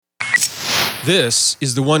This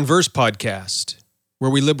is the One Verse Podcast,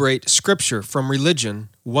 where we liberate Scripture from religion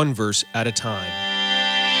one verse at a time.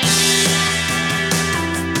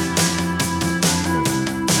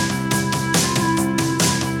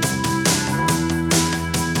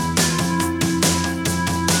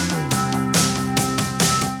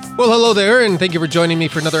 Well, hello there, and thank you for joining me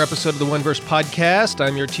for another episode of the One Verse Podcast.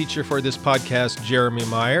 I'm your teacher for this podcast, Jeremy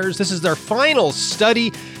Myers. This is our final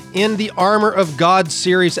study in the Armor of God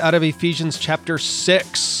series out of Ephesians chapter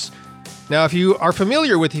 6. Now, if you are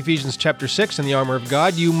familiar with Ephesians chapter 6 and the Armor of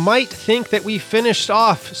God, you might think that we finished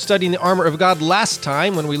off studying the Armor of God last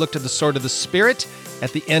time when we looked at the sword of the Spirit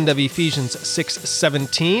at the end of Ephesians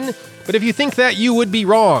 6:17. But if you think that, you would be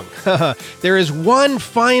wrong. There is one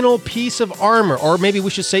final piece of armor, or maybe we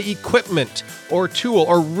should say equipment, or tool,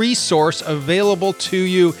 or resource available to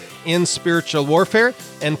you in spiritual warfare,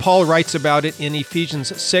 and Paul writes about it in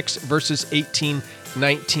Ephesians 6, verses 18,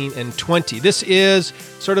 19, and 20. This is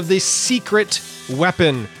sort of the secret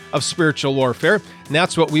weapon of spiritual warfare, and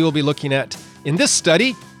that's what we will be looking at in this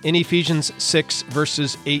study in Ephesians 6,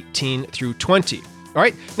 verses 18 through 20. All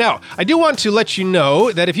right, now, I do want to let you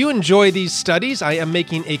know that if you enjoy these studies, I am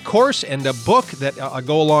making a course and a book that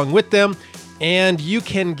go along with them, and you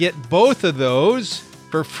can get both of those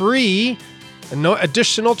for free, no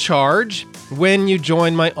additional charge, when you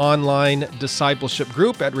join my online discipleship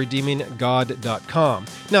group at redeeminggod.com.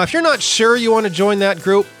 Now, if you're not sure you want to join that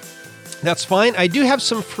group, that's fine. I do have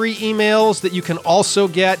some free emails that you can also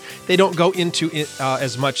get. They don't go into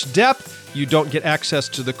as much depth. You don't get access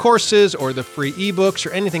to the courses or the free ebooks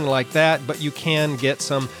or anything like that, but you can get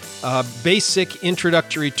some basic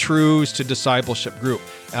introductory truths to discipleship group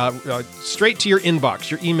straight to your inbox,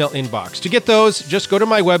 your email inbox. To get those, just go to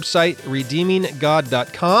my website,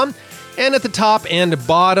 redeeminggod.com, and at the top and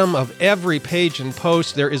bottom of every page and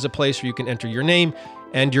post, there is a place where you can enter your name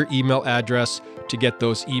and your email address to get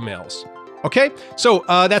those emails. Okay, so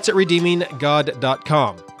that's at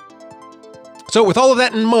redeeminggod.com. So with all of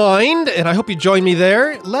that in mind, and I hope you join me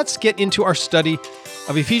there, let's get into our study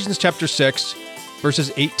of Ephesians chapter 6,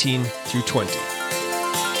 verses 18 through 20.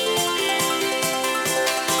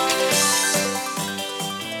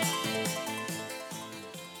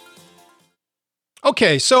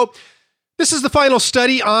 Okay, so this is the final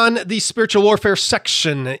study on the spiritual warfare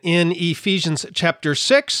section in Ephesians chapter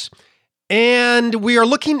 6, and we are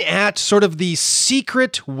looking at sort of the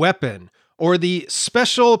secret weapon, or the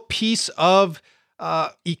special piece of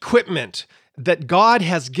equipment that God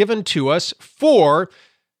has given to us for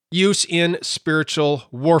use in spiritual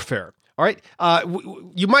warfare. All right,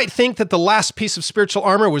 you might think that the last piece of spiritual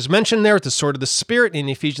armor was mentioned there at the sword of the Spirit in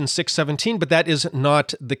Ephesians 6:17, but that is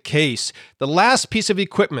not the case. The last piece of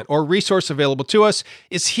equipment or resource available to us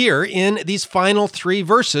is here in these final three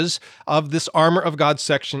verses of this Armor of God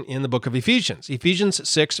section in the book of Ephesians. Ephesians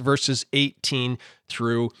 6, verses 18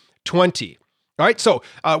 through 20. All right, so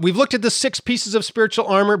we've looked at the six pieces of spiritual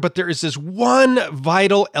armor, but there is this one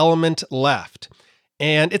vital element left.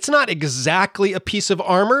 And it's not exactly a piece of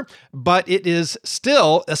armor, but it is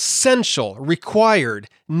still essential, required,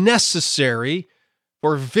 necessary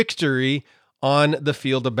for victory on the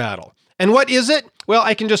field of battle. And what is it? Well,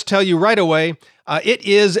 I can just tell you right away, it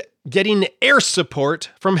is getting air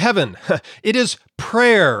support from heaven. It is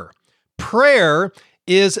prayer. Prayer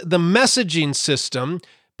is the messaging system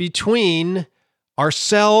between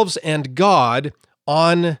ourselves and God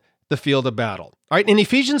on the field of battle. All right, in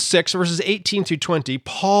Ephesians 6, verses 18 through 20,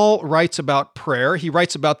 Paul writes about prayer. He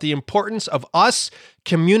writes about the importance of us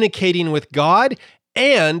communicating with God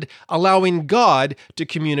and allowing God to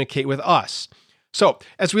communicate with us. So,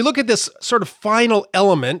 as we look at this sort of final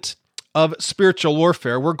element of spiritual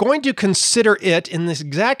warfare, we're going to consider it in this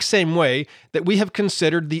exact same way that we have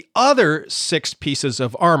considered the other six pieces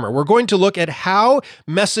of armor. We're going to look at how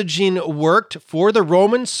messaging worked for the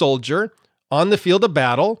Roman soldier on the field of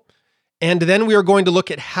battle, and then we are going to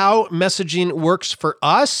look at how messaging works for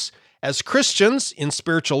us as Christians in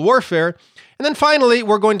spiritual warfare, and then finally,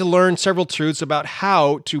 we're going to learn several truths about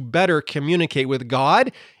how to better communicate with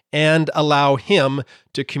God and allow Him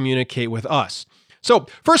to communicate with us. So,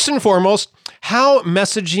 first and foremost, how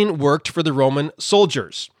messaging worked for the Roman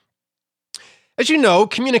soldiers. As you know,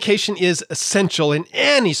 communication is essential in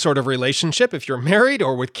any sort of relationship. If you're married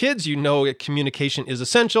or with kids, you know that communication is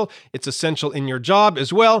essential. It's essential in your job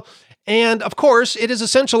as well. And of course, it is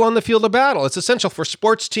essential on the field of battle. It's essential for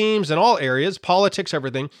sports teams in all areas, politics,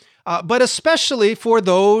 everything, but especially for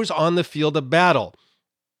those on the field of battle.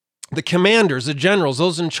 The commanders, the generals,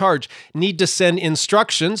 those in charge need to send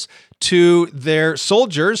instructions to their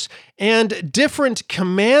soldiers, and different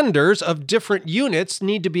commanders of different units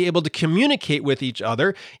need to be able to communicate with each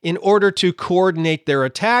other in order to coordinate their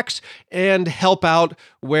attacks and help out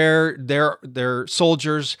where their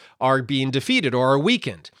soldiers are being defeated or are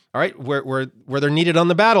weakened, all right, where they're needed on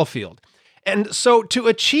the battlefield. And so to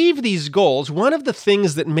achieve these goals, one of the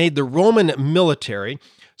things that made the Roman military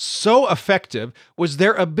so effective was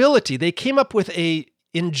their ability. They came up with a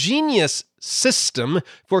ingenious system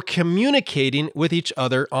for communicating with each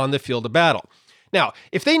other on the field of battle. Now,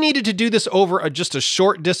 if they needed to do this over just a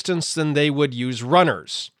short distance, then they would use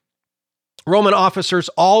runners. Roman officers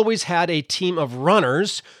always had a team of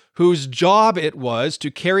runners whose job it was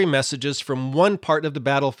to carry messages from one part of the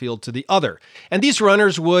battlefield to the other. And these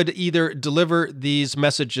runners would either deliver these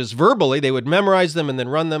messages verbally, they would memorize them and then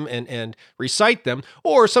run them and recite them,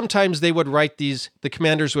 or sometimes they would the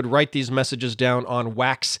commanders would write these messages down on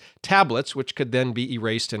wax tablets, which could then be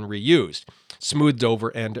erased and reused, smoothed over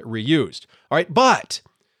and reused. All right, but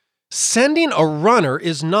sending a runner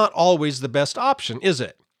is not always the best option, is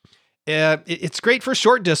it? It's great for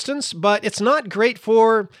short distance, but it's not great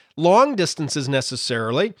for long distances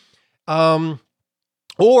necessarily.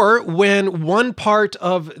 Or when one part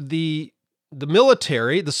of the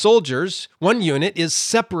military, the soldiers, one unit is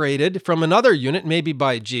separated from another unit, maybe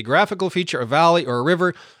by a geographical feature, a valley or a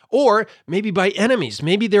river, or maybe by enemies.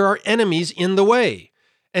 Maybe there are enemies in the way.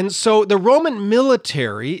 And so the Roman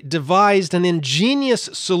military devised an ingenious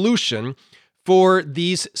solution for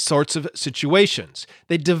these sorts of situations.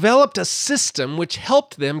 They developed a system which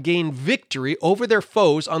helped them gain victory over their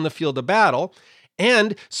foes on the field of battle,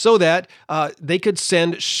 and so that they could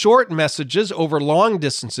send short messages over long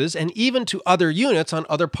distances and even to other units on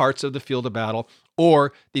other parts of the field of battle,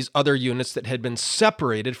 or these other units that had been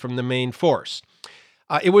separated from the main force.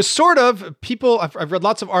 It was sort of, I've read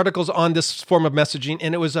lots of articles on this form of messaging,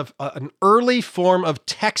 and it was an early form of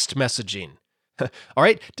text messaging. All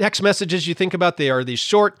right, text messages, you think about, they are these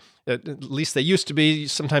short, at least they used to be.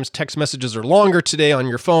 Sometimes text messages are longer today on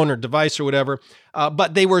your phone or device or whatever,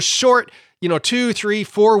 but they were short, 2, 3,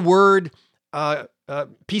 4 word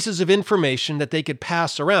pieces of information that they could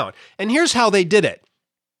pass around. And here's how they did it.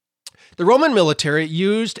 The Roman military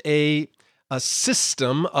used a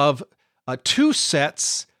system of 2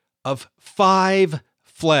 sets of 5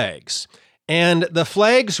 flags. And the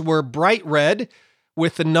flags were bright red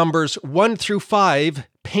with the numbers 1 through 5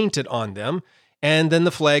 painted on them. And then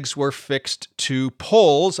the flags were fixed to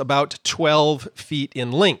poles about 12 feet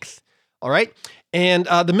in length. All right. And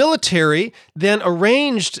the military then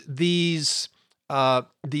arranged these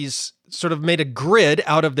sort of made a grid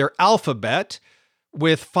out of their alphabet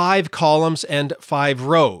with 5 columns and 5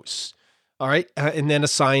 rows. All right. And then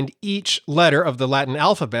assigned each letter of the Latin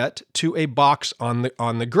alphabet to a box on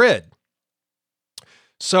the grid.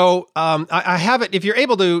 So I have it, if you're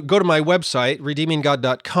able to go to my website,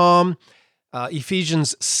 redeeminggod.com,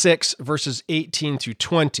 Ephesians 6, verses 18 through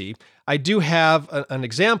 20, I do have an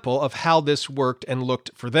example of how this worked and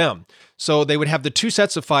looked for them. So they would have the 2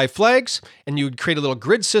 sets of 5 flags, and you would create a little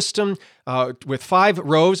grid system with 5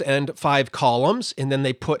 rows and 5 columns, and then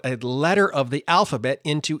they put a letter of the alphabet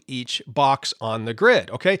into each box on the grid,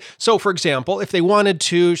 okay? So for example, if they wanted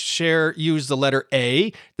to use the letter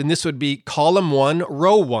A, then this would be column 1,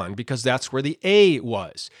 row 1, because that's where the A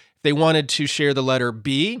was. If they wanted to share the letter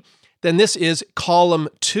B, then this is column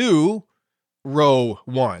 2, row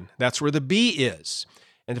 1. That's where the B is.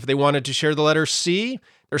 And if they wanted to share the letter C,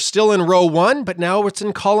 they're still in row 1, but now it's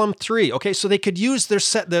in column 3. Okay, so they could use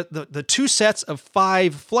the 2 sets of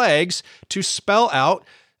 5 flags to spell out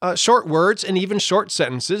short words and even short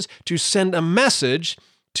sentences to send a message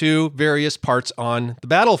to various parts on the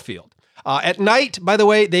battlefield. At night, by the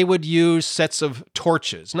way, they would use sets of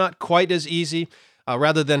torches. Not quite as easy.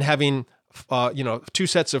 Rather than having 2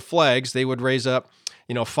 sets of flags, they would raise up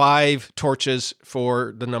 5 torches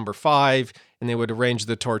for the number 5, and they would arrange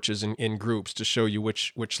the torches in groups to show you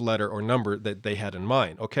which letter or number that they had in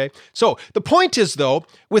mind, okay? So the point is, though,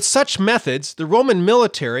 with such methods, the Roman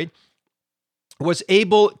military was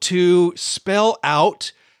able to spell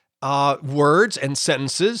out words and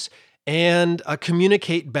sentences and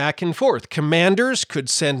communicate back and forth. Commanders could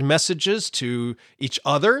send messages to each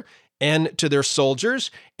other and to their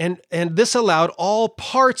soldiers, and this allowed all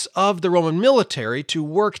parts of the Roman military to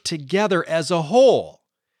work together as a whole.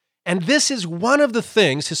 And this is one of the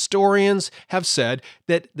things historians have said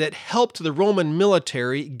that helped the Roman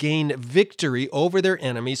military gain victory over their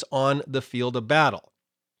enemies on the field of battle.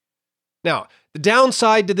 Now, the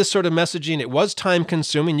downside to this sort of messaging, it was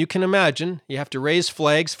time-consuming. You can imagine, you have to raise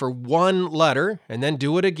flags for one letter and then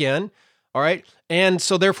do it again. All right. And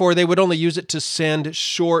so therefore they would only use it to send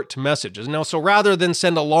short messages. Now, so rather than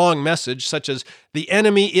send a long message such as the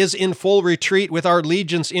enemy is in full retreat with our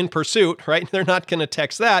legions in pursuit, right? They're not going to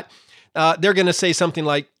text that. They're going to say something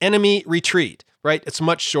like enemy retreat, right? It's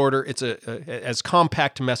much shorter. It's a as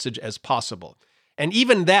compact message as possible. And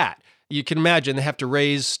even that, you can imagine they have to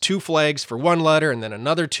raise 2 flags for one letter and then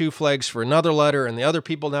another 2 flags for another letter, and the other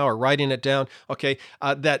people now are writing it down. Okay,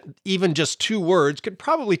 that even just 2 words could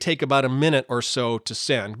probably take about a minute or so to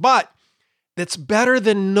send, but that's better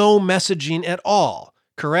than no messaging at all,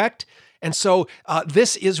 correct? And so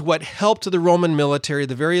this is what helped the Roman military,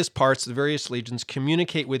 the various parts, the various legions,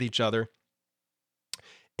 communicate with each other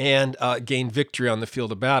and gain victory on the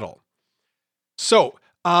field of battle. So,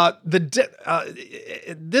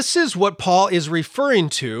 this is what Paul is referring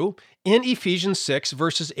to in Ephesians 6,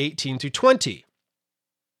 verses 18 to 20.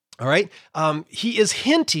 All right. He is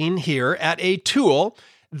hinting here at a tool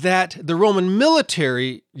that the Roman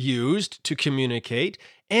military used to communicate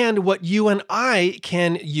and what you and I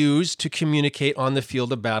can use to communicate on the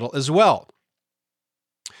field of battle as well.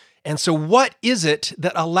 And so what is it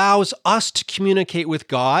that allows us to communicate with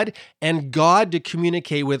God and God to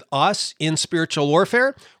communicate with us in spiritual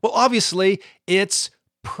warfare? Well, obviously, it's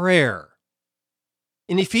prayer.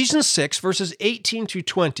 In Ephesians 6, verses 18 to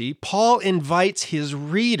 20, Paul invites his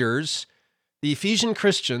readers, the Ephesian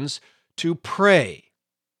Christians, to pray.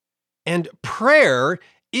 And prayer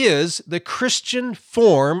is the Christian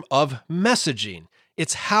form of messaging.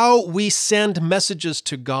 It's how we send messages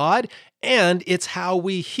to God, and it's how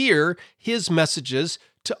we hear his messages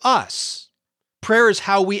to us. Prayer is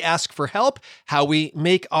how we ask for help, how we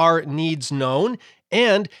make our needs known,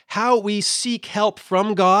 and how we seek help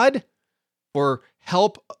from God for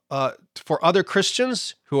help for other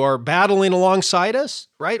Christians who are battling alongside us,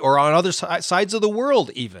 right? Or on other sides of the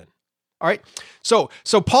world even. All right. So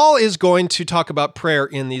Paul is going to talk about prayer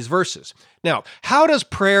in these verses. Now, how does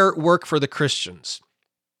prayer work for the Christians?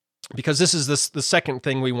 Because this is the second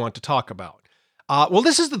thing we want to talk about. Well,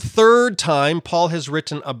 this is the 3rd time Paul has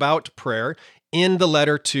written about prayer in the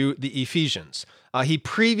letter to the Ephesians. He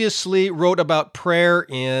previously wrote about prayer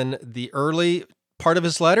in the early part of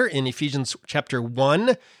his letter in Ephesians chapter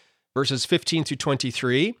 1, verses 15 through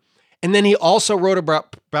 23. And then he also wrote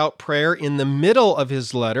about prayer in the middle of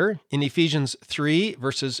his letter in Ephesians 3,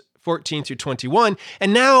 verses 14 through 21.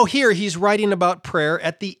 And now here he's writing about prayer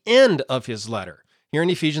at the end of his letter, here in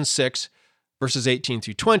Ephesians 6, verses 18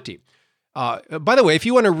 through 20. By the way, if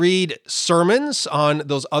you want to read sermons on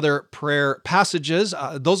those other prayer passages,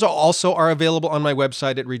 those also are available on my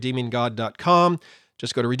website at redeeminggod.com.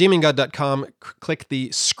 Just go to redeeminggod.com, click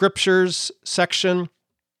the Scriptures section,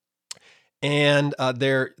 and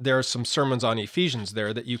there are some sermons on Ephesians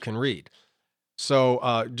there that you can read.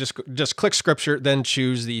 So just click Scripture, then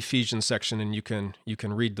choose the Ephesians section, and you can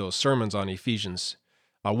read those sermons on Ephesians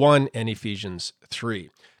 1 and Ephesians 3.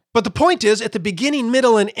 But the point is, at the beginning,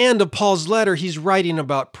 middle, and end of Paul's letter, he's writing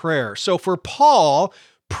about prayer. So for Paul,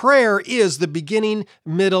 prayer is the beginning,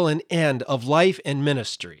 middle, and end of life and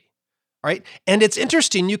ministry. Right? And it's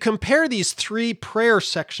interesting, you compare these 3 prayer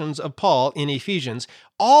sections of Paul in Ephesians,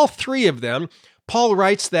 all 3 of them, Paul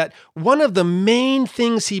writes that one of the main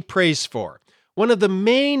things he prays for, one of the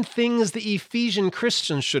main things the Ephesian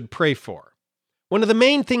Christians should pray for, one of the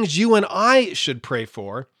main things you and I should pray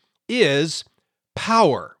for is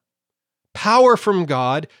power. Power from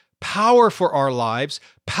God, power for our lives,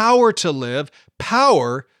 power to live,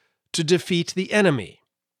 power to defeat the enemy.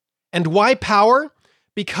 And why power?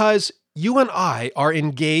 Because you and I are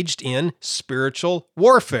engaged in spiritual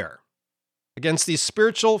warfare against these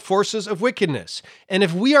spiritual forces of wickedness. And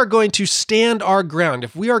if we are going to stand our ground,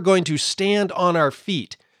 if we are going to stand on our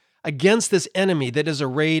feet against this enemy that is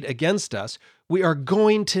arrayed against us, we are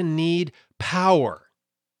going to need power.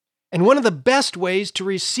 And one of the best ways to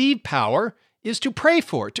receive power is to pray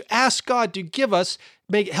for it, to ask God to give us,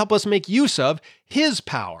 help us make use of his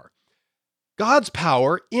power. God's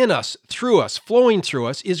power in us, through us, flowing through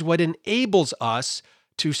us, is what enables us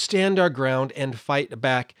to stand our ground and fight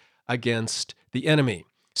back against the enemy.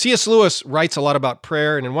 C.S. Lewis writes a lot about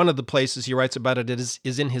prayer, and in one of the places he writes about it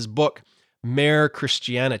is in his book, Mere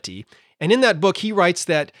Christianity. And in that book, he writes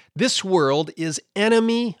that this world is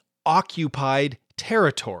enemy-occupied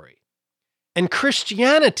territory. And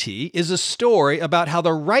Christianity is a story about how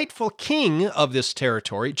the rightful king of this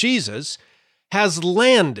territory, Jesus, has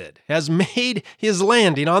made his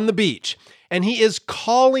landing on the beach, and he is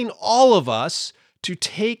calling all of us to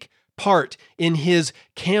take part in his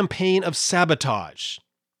campaign of sabotage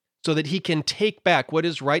so that he can take back what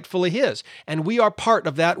is rightfully his. And we are part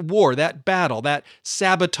of that war, that battle, that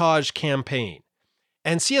sabotage campaign.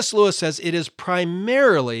 And C.S. Lewis says it is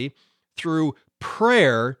primarily through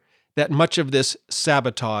prayer that much of this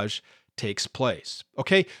sabotage takes place.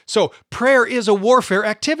 Okay, so prayer is a warfare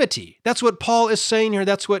activity. That's what Paul is saying here.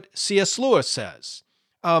 That's what C.S. Lewis says.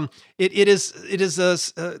 It is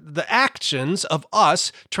the actions of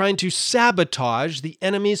us trying to sabotage the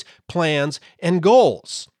enemy's plans and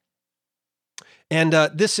goals. And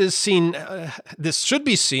this should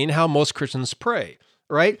be seen how most Christians pray,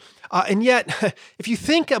 right? And yet, if you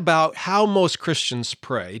think about how most Christians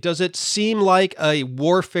pray, does it seem like a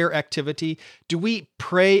warfare activity? Do we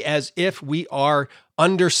pray as if we are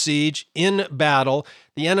under siege, in battle,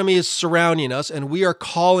 the enemy is surrounding us, and we are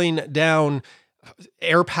calling down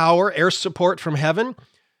air power, air support from heaven?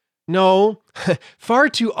 No, far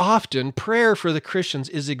too often, prayer for the Christians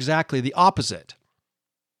is exactly the opposite.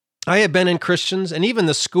 I have been in Christians, and even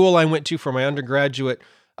the school I went to for my undergraduate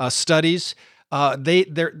studies,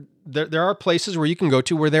 there are places where you can go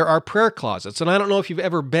to where there are prayer closets. And I don't know if you've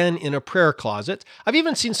ever been in a prayer closet. I've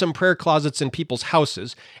even seen some prayer closets in people's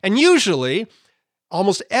houses. And usually,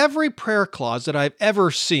 almost every prayer closet I've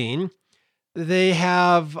ever seen, they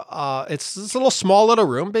have, it's this little small little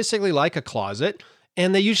room, basically like a closet,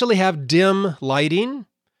 and they usually have dim lighting.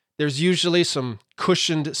 There's usually some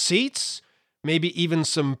cushioned seats, maybe even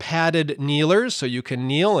some padded kneelers so you can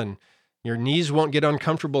kneel and your knees won't get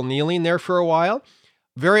uncomfortable kneeling there for a while.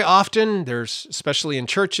 Very often, there's, especially in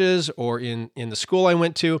churches or in the school I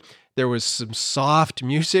went to, there was some soft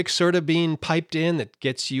music sort of being piped in that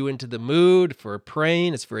gets you into the mood for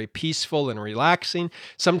praying. It's very peaceful and relaxing.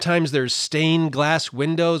 Sometimes there's stained glass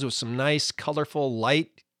windows with some nice, colorful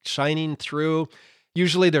light shining through.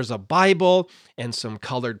 Usually there's a Bible and some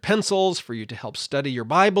colored pencils for you to help study your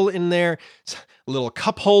Bible in there, a little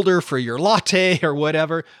cup holder for your latte or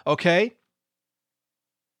whatever, okay?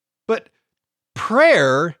 But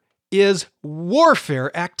prayer is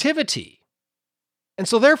warfare activity. And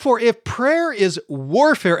so therefore, if prayer is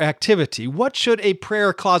warfare activity, what should a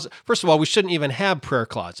prayer closet? First of all, we shouldn't even have prayer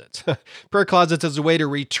closets. Prayer closets is a way to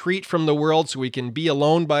retreat from the world so we can be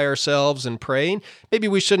alone by ourselves and praying. Maybe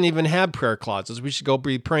we shouldn't even have prayer closets. We should go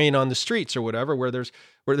be praying on the streets or whatever, where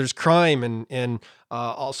there's crime and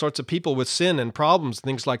all sorts of people with sin and problems,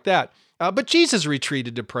 things like that. But Jesus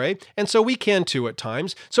retreated to pray, and so we can too at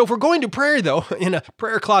times. So if we're going to pray, though, in a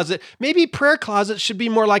prayer closet, maybe prayer closets should be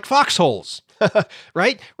more like foxholes,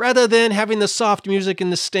 right? Rather than having the soft music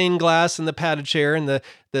and the stained glass and the padded chair and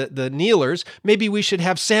the kneelers, maybe we should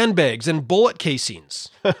have sandbags and bullet casings,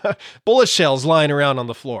 bullet shells lying around on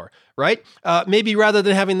the floor, right? Maybe rather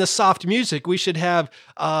than having the soft music, we should have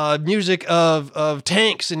music of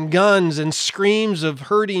tanks and guns and screams of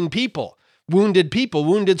hurting people,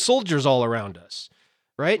 wounded soldiers all around us,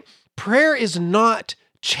 right? Prayer is not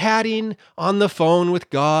chatting on the phone with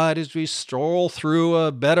God as we stroll through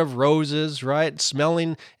a bed of roses, right?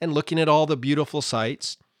 Smelling and looking at all the beautiful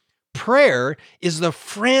sights. Prayer is the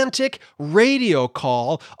frantic radio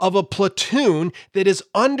call of a platoon that is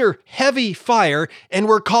under heavy fire, and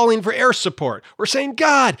we're calling for air support. We're saying,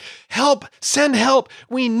 God, help, send help.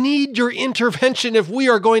 We need your intervention if we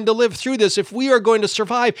are going to live through this, if we are going to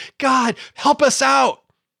survive. God, help us out.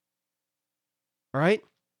 All right?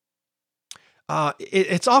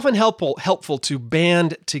 It's often helpful to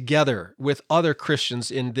band together with other Christians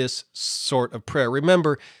in this sort of prayer.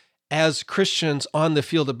 Remember, as Christians on the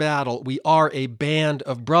field of battle, we are a band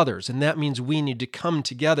of brothers, and that means we need to come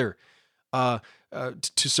together to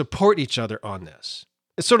support each other on this.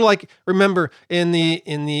 It's sort of like, remember, in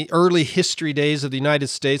the early history days of the United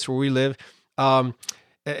States where we live, and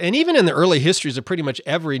even in the early histories of pretty much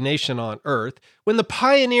every nation on earth, when the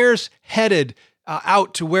pioneers headed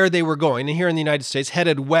out to where they were going, and here in the United States,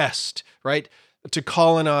 headed west, right, to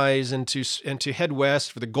colonize and to head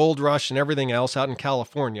west for the gold rush and everything else out in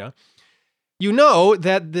California. You know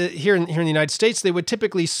that here in the United States, they would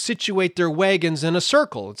typically situate their wagons in a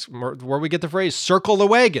circle. It's where we get the phrase, circle the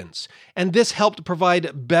wagons. And this helped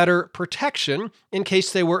provide better protection in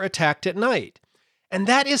case they were attacked at night. And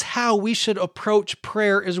that is how we should approach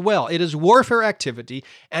prayer as well. It is warfare activity,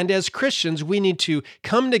 and as Christians, we need to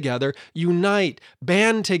come together, unite,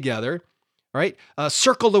 band together, right?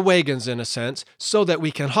 Circle the wagons in a sense, so that we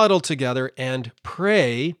can huddle together and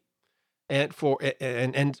pray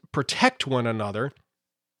and protect one another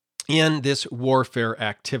in this warfare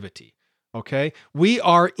activity. Okay? We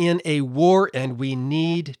are in a war, and we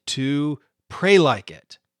need to pray like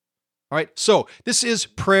it. All right, so this is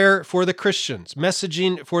prayer for the Christians,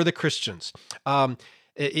 messaging for the Christians.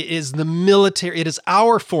 It is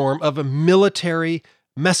our form of a military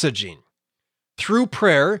messaging. Through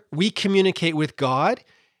prayer, we communicate with God.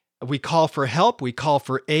 we call for help, we call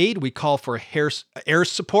for aid, we call for air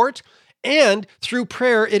support, and through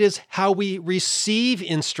prayer, it is how we receive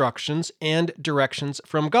instructions and directions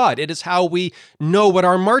from God. It is how we know what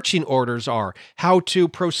our marching orders are, how to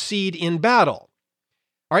proceed in battle.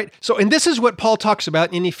 All right, so, and this is what Paul talks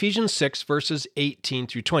about in Ephesians 6, verses 18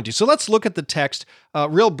 through 20. So let's look at the text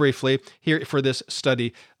real briefly here for this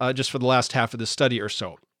study, just for the last half of the study or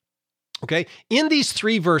so. Okay, in these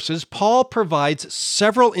 3 verses, Paul provides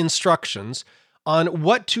several instructions on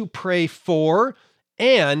what to pray for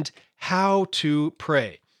and how to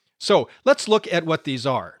pray. So let's look at what these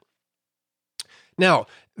are. Now,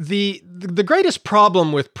 the greatest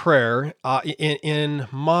problem with prayer, in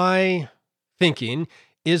my thinking,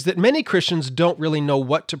 is that many Christians don't really know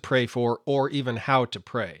what to pray for or even how to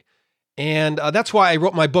pray. And that's why I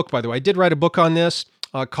wrote my book, by the way. I did write a book on this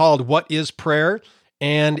called What is Prayer?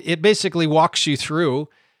 And it basically walks you through.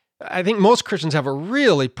 I think most Christians have a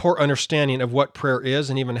really poor understanding of what prayer is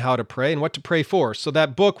and even how to pray and what to pray for. So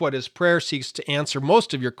that book, What is Prayer, seeks to answer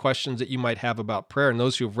most of your questions that you might have about prayer, and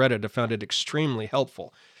those who have read it have found it extremely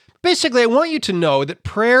helpful. Basically, I want you to know that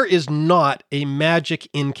prayer is not a magic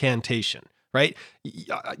incantation, right?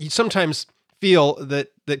 You sometimes feel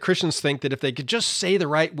that Christians think that if they could just say the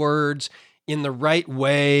right words in the right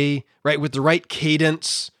way, right, with the right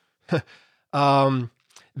cadence,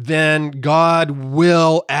 then God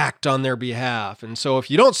will act on their behalf. And so if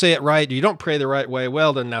you don't say it right, you don't pray the right way,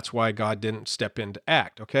 well, then that's why God didn't step in to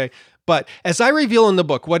act, okay? But as I reveal in the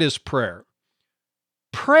book, what is prayer?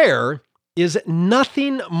 Prayer is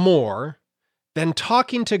nothing more than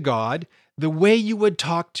talking to God the way you would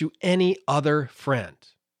talk to any other friend,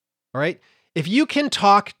 all right? If you can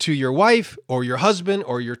talk to your wife or your husband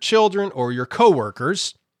or your children or your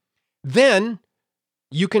coworkers, then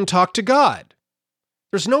you can talk to God.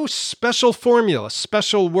 There's no special formula,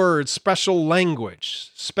 special words, special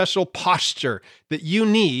language, special posture that you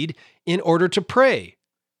need in order to pray.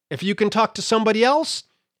 If you can talk to somebody else,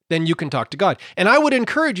 then you can talk to God. And I would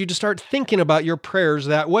encourage you to start thinking about your prayers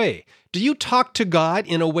that way. Do you talk to God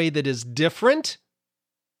in a way that is different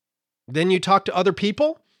than you talk to other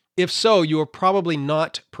people? If so, you are probably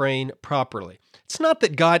not praying properly. It's not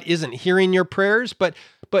that God isn't hearing your prayers, but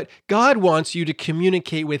God wants you to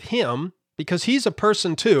communicate with Him, because He's a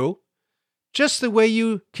person too, just the way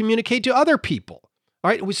you communicate to other people. All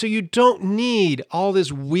right, so you don't need all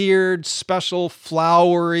this weird, special,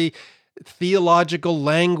 flowery, theological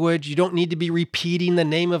language. You don't need to be repeating the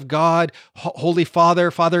name of God, Holy Father,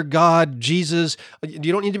 Father God, Jesus.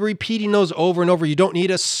 You don't need to be repeating those over and over. You don't need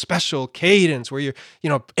a special cadence where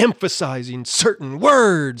you're, emphasizing certain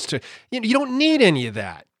words. You don't need any of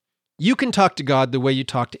that. You can talk to God the way you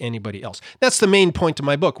talk to anybody else. That's the main point of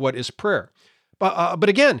my book, What is Prayer? But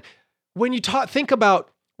again, when you think about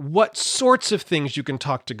what sorts of things you can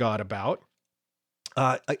talk to God about,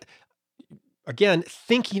 again,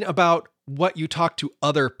 thinking about what you talk to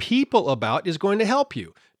other people about is going to help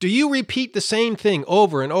you. Do you repeat the same thing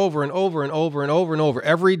over and over and over and over and over and over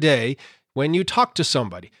every day when you talk to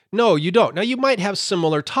somebody? No, you don't. Now, you might have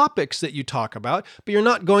similar topics that you talk about, but you're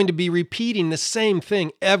not going to be repeating the same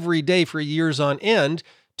thing every day for years on end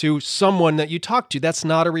to someone that you talk to. That's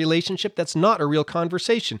not a relationship. That's not a real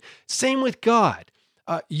conversation. Same with God.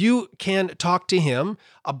 You can talk to Him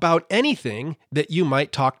about anything that you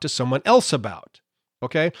might talk to someone else about.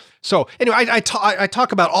 Okay? So anyway, I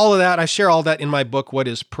talk about all of that. I share all that in my book, What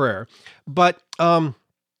is Prayer? But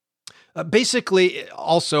basically,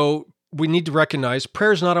 also, we need to recognize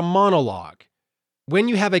prayer is not a monologue. When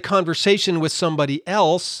you have a conversation with somebody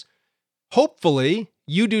else, hopefully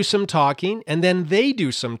you do some talking and then they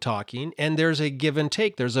do some talking, and there's a give and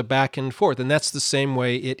take. There's a back and forth. And that's the same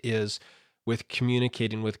way it is with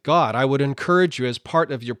communicating with God. I would encourage you as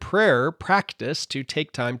part of your prayer practice to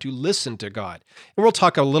take time to listen to God. And we'll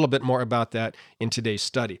talk a little bit more about that in today's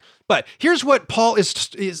study. But here's what Paul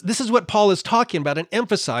this is what Paul is talking about and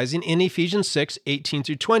emphasizing in Ephesians 6, 18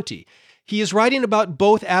 through 20. He is writing about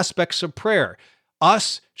both aspects of prayer,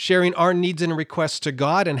 us sharing our needs and requests to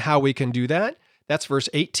God and how we can do that. That's verse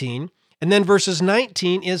 18. And then verses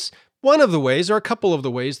 19 is one of the ways, or a couple of the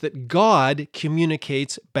ways, that God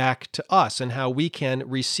communicates back to us and how we can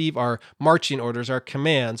receive our marching orders, our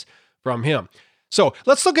commands from Him. So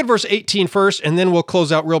let's look at verse 18 first, and then we'll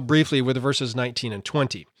close out real briefly with verses 19 and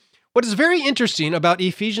 20. What is very interesting about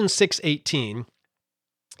Ephesians 6:18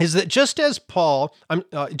 is that just as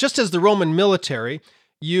the Roman military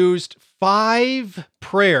used 5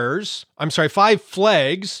 flags,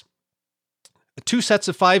 2 sets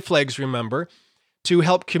of 5 flags, remember, to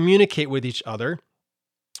help communicate with each other,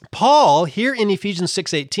 Paul, here in Ephesians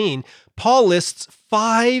 6:18, Paul lists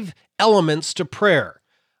 5 elements to prayer.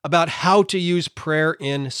 about how to use prayer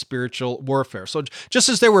in spiritual warfare. So just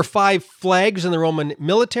as there were 5 flags in the Roman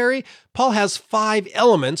military, Paul has 5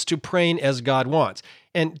 elements to praying as God wants.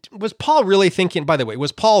 And was Paul really thinking of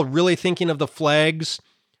the flags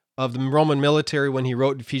of the Roman military when he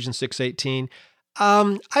wrote Ephesians 6:18?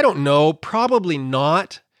 I don't know, probably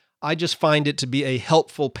not. I just find it to be a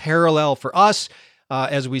helpful parallel for us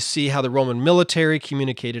as we see how the Roman military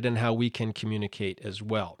communicated and how we can communicate as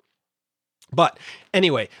well. But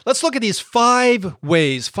anyway, let's look at these 5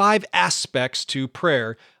 ways, 5 aspects to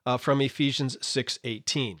prayer from Ephesians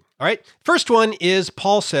 6:18. All right, first one is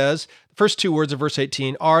Paul says, the first 2 words of verse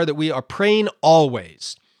 18 are that we are praying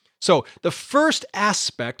always. So the first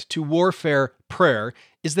aspect to warfare prayer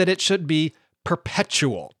is that it should be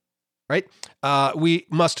perpetual, right? We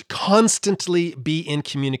must constantly be in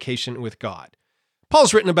communication with God.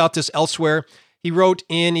 Paul's written about this elsewhere. He wrote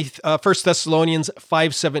in 1 Thessalonians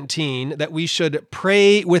 5:17 that we should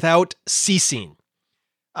pray without ceasing.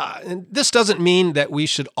 And this doesn't mean that we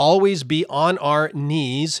should always be on our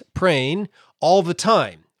knees praying all the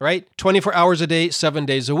time, right? 24 hours a day, 7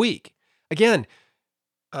 days a week. Again,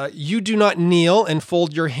 you do not kneel and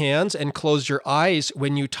fold your hands and close your eyes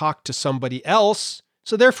when you talk to somebody else.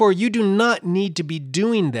 So therefore, you do not need to be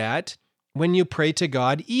doing that when you pray to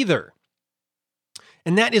God either.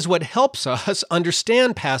 And that is what helps us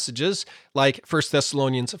understand passages like 1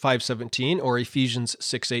 Thessalonians 5:17 or Ephesians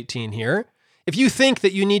 6:18 here. If you think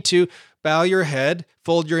that you need to bow your head,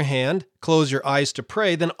 fold your hand, close your eyes to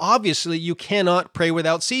pray, then obviously you cannot pray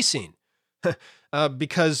without ceasing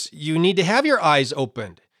because you need to have your eyes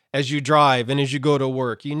opened as you drive and as you go to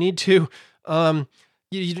work. You need to,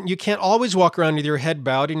 you can't always walk around with your head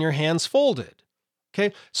bowed and your hands folded.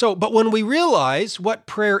 Okay, so, but when we realize what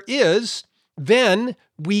prayer is, then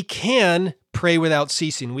we can pray without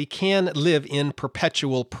ceasing. We can live in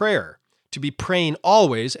perpetual prayer, to be praying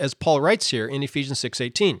always, as Paul writes here in Ephesians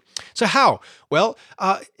 6:18. So how? Well,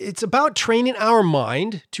 it's about training our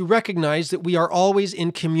mind to recognize that we are always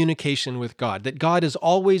in communication with God, that God is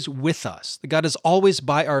always with us, that God is always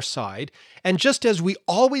by our side. And just as we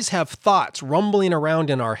always have thoughts rumbling around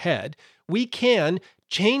in our head, we can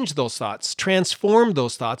change those thoughts, transform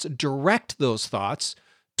those thoughts, direct those thoughts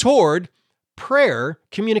toward prayer,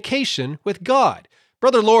 communication with God.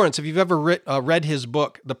 Brother Lawrence, if you've ever read his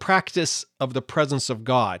book, The Practice of the Presence of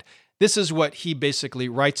God, this is what he basically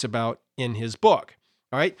writes about in his book.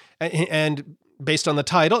 All right. And based on the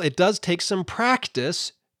title, it does take some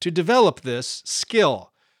practice to develop this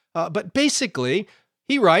skill. But basically,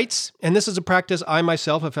 he writes, and this is a practice I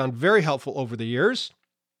myself have found very helpful over the years,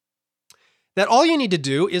 that all you need to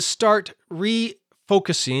do is start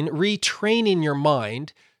refocusing, retraining your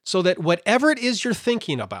mind so that whatever it is you're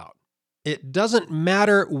thinking about, it doesn't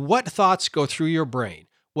matter what thoughts go through your brain.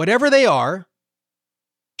 Whatever they are,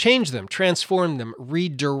 change them, transform them,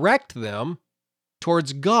 redirect them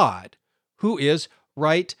towards God, who is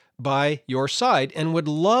right by your side and would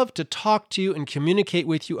love to talk to you and communicate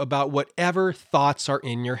with you about whatever thoughts are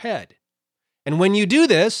in your head. And when you do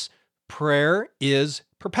this, prayer is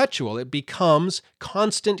perpetual. It becomes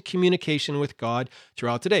constant communication with God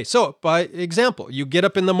throughout the day. So, by example, you get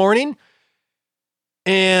up in the morning,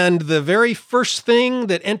 and the very first thing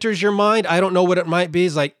that enters your mind, I don't know what it might be,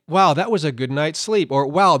 is like, wow, that was a good night's sleep, or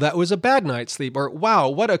wow, that was a bad night's sleep, or wow,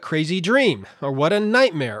 what a crazy dream, or what a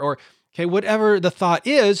nightmare, or okay, whatever the thought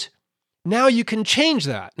is, now you can change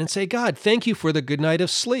that and say, God, thank you for the good night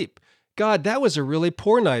of sleep. God, that was a really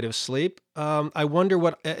poor night of sleep. I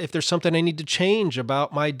wonder if there's something I need to change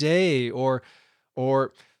about my day, or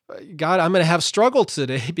God, I'm going to have struggle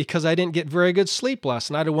today because I didn't get very good sleep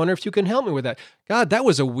last night. I wonder if you can help me with that. God, that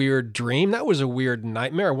was a weird dream. That was a weird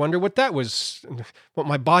nightmare. I wonder what that was, what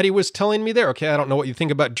my body was telling me there. Okay, I don't know what you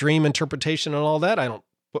think about dream interpretation and all that. I don't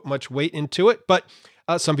put much weight into it, but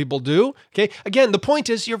some people do. Okay, again, the point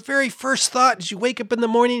is your very first thought as you wake up in the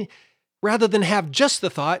morning, rather than have just the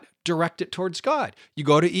thought, direct it towards God. You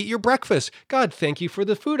go to eat your breakfast. God, thank you for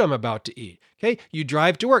the food I'm about to eat. Okay, you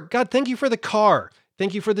drive to work. God, thank you for the car.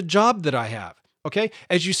 Thank you for the job that I have. Okay,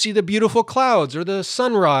 as you see the beautiful clouds or the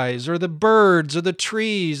sunrise or the birds or the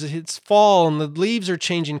trees, it's fall and the leaves are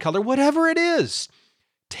changing color, whatever it is,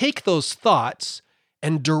 take those thoughts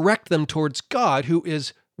and direct them towards God, who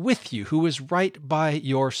is with you, who is right by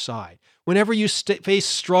your side. Whenever you face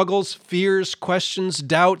struggles, fears, questions,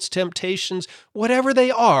 doubts, temptations, whatever they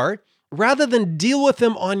are, rather than deal with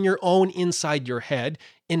them on your own inside your head,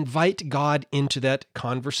 invite God into that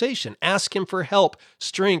conversation. Ask Him for help,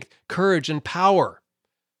 strength, courage, and power,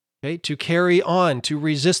 okay, to carry on, to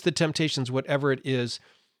resist the temptations, whatever it is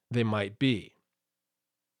they might be.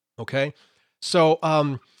 Okay? So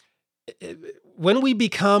when we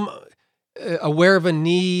become aware of a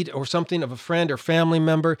need or something of a friend or family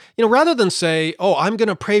member, rather than say, oh, I'm going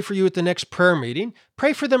to pray for you at the next prayer meeting,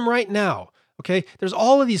 pray for them right now. Okay, there's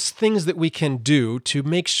all of these things that we can do to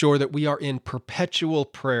make sure that we are in perpetual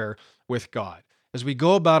prayer with God. As we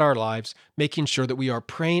go about our lives, making sure that we are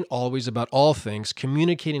praying always about all things,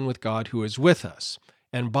 communicating with God who is with us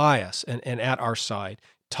and by us and at our side,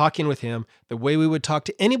 talking with Him the way we would talk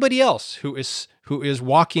to anybody else who is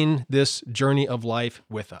walking this journey of life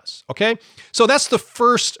with us. Okay, so that's the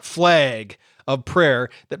first flag of prayer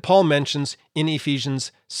that Paul mentions in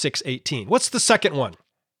Ephesians 6:18. What's the second one?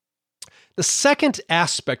 The second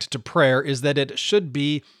aspect to prayer is that it should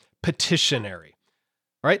be petitionary.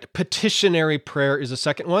 Right? Petitionary prayer is the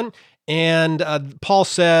second one. And Paul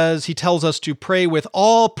says, he tells us to pray with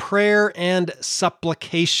all prayer and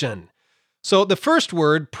supplication. So the first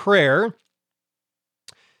word, prayer,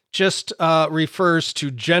 just refers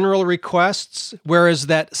to general requests, whereas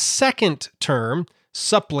that second term,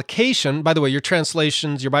 supplication, by the way, your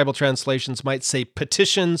Bible translations might say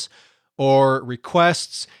petitions or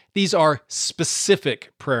requests. These are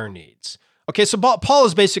specific prayer needs. Okay, so Paul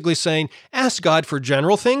is basically saying, ask God for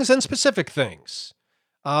general things and specific things.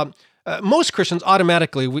 Most Christians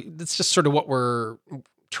automatically, it's just sort of what we're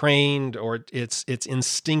trained, or it's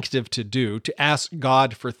instinctive to do, to ask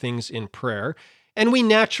God for things in prayer. And we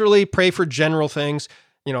naturally pray for general things.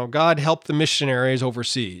 God, help the missionaries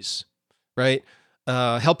overseas, right?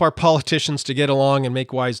 Help our politicians to get along and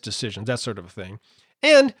make wise decisions, that sort of a thing.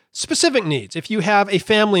 And specific needs. If you have a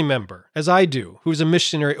family member, as I do, who's a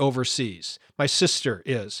missionary overseas, my sister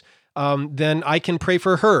is, then I can pray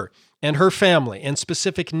for her and her family and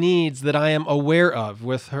specific needs that I am aware of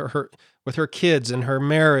with her kids and her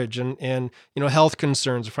marriage and health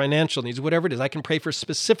concerns, financial needs, whatever it is. I can pray for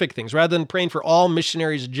specific things. Rather than praying for all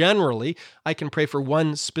missionaries generally, I can pray for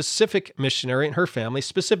one specific missionary and her family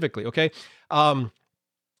specifically, okay?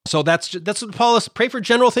 So that's what Paul is. Pray for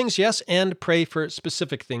general things, yes, and pray for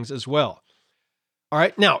specific things as well. All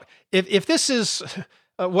right. Now, if this is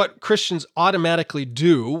what Christians automatically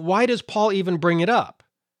do, why does Paul even bring it up?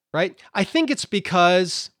 Right? I think it's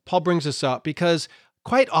because Paul brings this up because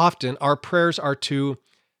quite often our prayers are too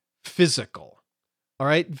physical. All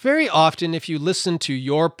right. Very often, if you listen to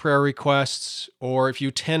your prayer requests, or if you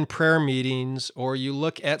attend prayer meetings, or you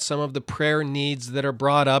look at some of the prayer needs that are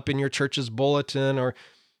brought up in your church's bulletin, or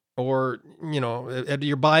at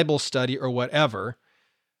your Bible study or whatever,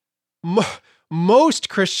 most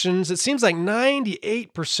Christians, it seems like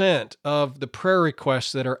 98% of the prayer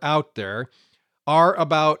requests that are out there are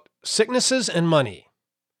about sicknesses and money.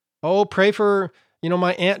 Oh, pray for,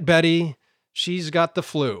 my Aunt Betty, she's got the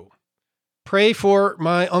flu. Pray for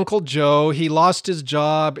my Uncle Joe, he lost his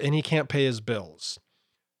job and he can't pay his bills.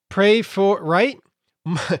 Pray for, right?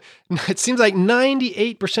 It seems like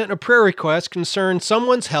 98% of prayer requests concern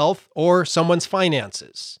someone's health or someone's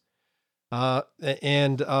finances,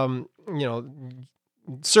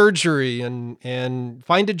 surgery and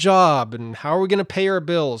find a job and how are we going to pay our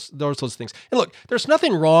bills, those things. And look, there's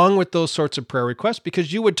nothing wrong with those sorts of prayer requests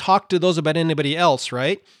because you would talk to those about anybody else,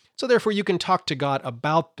 right? So therefore you can talk to God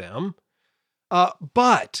about them.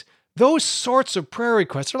 But those sorts of prayer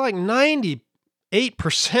requests are like 98%,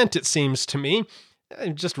 it seems to me,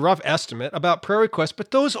 just rough estimate about prayer requests,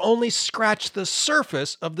 but those only scratch the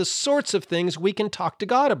surface of the sorts of things we can talk to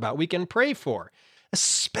God about, we can pray for,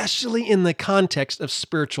 especially in the context of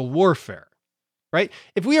spiritual warfare, right?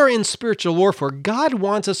 If we are in spiritual warfare, God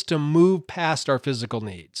wants us to move past our physical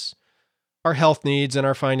needs, our health needs, and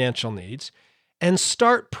our financial needs, and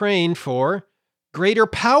start praying for greater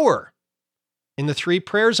power. In the 3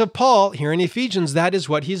 prayers of Paul here in Ephesians, that is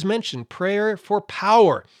what he's mentioned, prayer for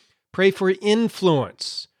power. Pray for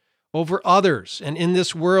influence over others and in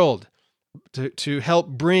this world to help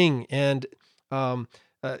bring and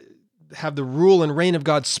have the rule and reign of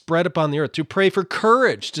God spread upon the earth. To pray for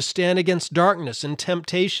courage to stand against darkness and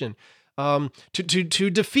temptation, to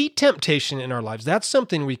defeat temptation in our lives. That's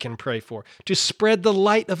something we can pray for. To spread the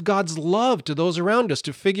light of God's love to those around us,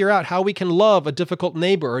 to figure out how we can love a difficult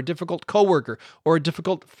neighbor or a difficult coworker or a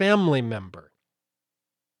difficult family member.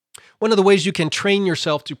 One of the ways you can train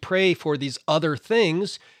yourself to pray for these other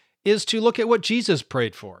things is to look at what Jesus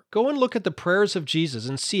prayed for. Go and look at the prayers of Jesus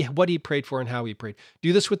and see what he prayed for and how he prayed.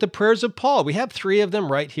 Do this with the prayers of Paul. We have 3 of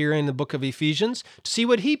them right here in the book of Ephesians to see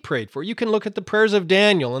what he prayed for. You can look at the prayers of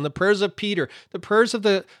Daniel and the prayers of Peter, the prayers of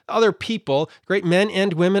the other people, great men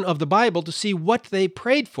and women of the Bible, to see what they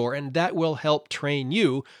prayed for, and that will help train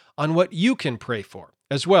you on what you can pray for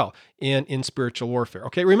as well in spiritual warfare.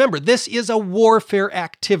 Okay, remember, this is a warfare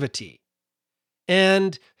activity.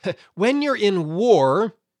 And when you're in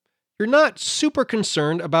war, you're not super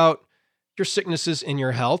concerned about your sicknesses and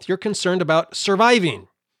your health. You're concerned about surviving.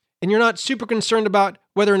 And you're not super concerned about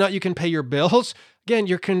whether or not you can pay your bills. Again,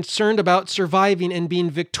 you're concerned about surviving and being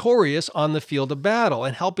victorious on the field of battle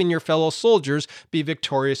and helping your fellow soldiers be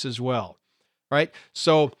victorious as well, right?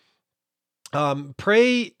 So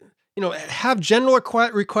pray, have general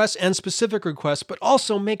requests and specific requests, but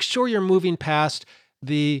also make sure you're moving past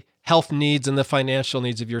the health needs and the financial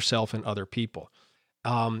needs of yourself and other people.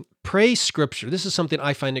 Pray scripture. This is something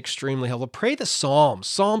I find extremely helpful. Pray the Psalms.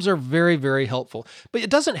 Psalms are very, very helpful, but it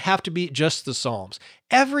doesn't have to be just the Psalms.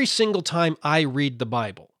 Every single time I read the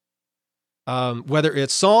Bible, whether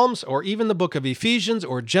it's Psalms or even the book of Ephesians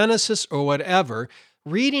or Genesis or whatever,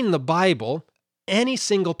 reading the Bible, any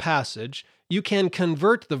single passage, you can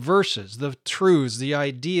convert the verses, the truths, the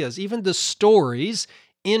ideas, even the stories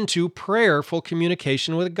into prayerful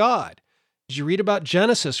communication with God. As you read about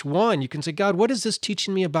Genesis 1, you can say, God, what is this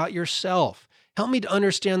teaching me about yourself? Help me to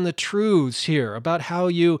understand the truths here about how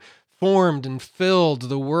you formed and filled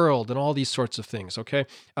the world and all these sorts of things, okay?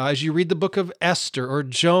 As you read the book of Esther or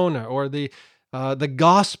Jonah or the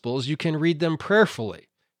Gospels, you can read them prayerfully.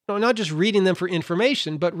 Not just reading them for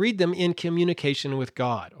information, but read them in communication with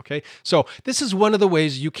God, okay? So this is one of the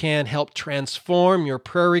ways you can help transform your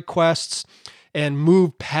prayer requests and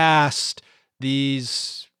move past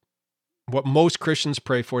these, what most Christians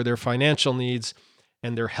pray for, their financial needs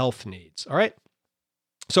and their health needs, all right?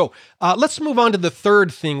 So let's move on to the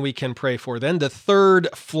third thing we can pray for then, the third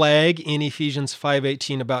flag in Ephesians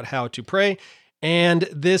 5:18 about how to pray, and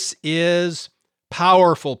this is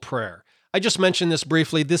powerful prayer. I just mentioned this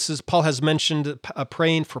briefly. Paul has mentioned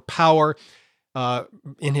praying for power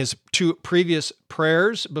in his two previous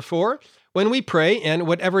prayers before. When we pray, and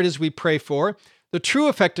whatever it is we pray for, the true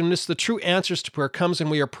effectiveness, the true answers to prayer comes when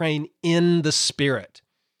we are praying in the Spirit.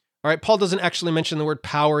 All right, Paul doesn't actually mention the word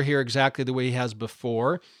power here exactly the way he has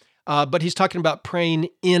before, but he's talking about praying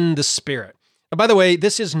in the Spirit. And by the way,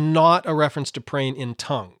 this is not a reference to praying in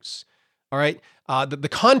tongues. All right, the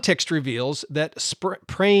context reveals that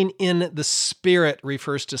praying in the Spirit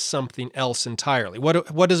refers to something else entirely.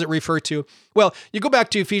 What does it refer to? Well, you go back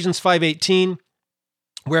to Ephesians 5:18,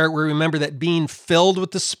 where we remember that being filled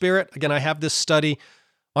with the Spirit. Again, I have this study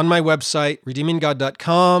on my website,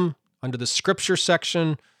 redeeminggod.com, under the Scripture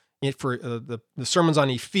section for the sermons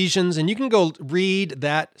on Ephesians, and you can go read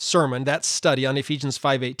that sermon, that study on Ephesians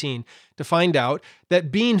 5:18, to find out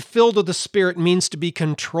that being filled with the Spirit means to be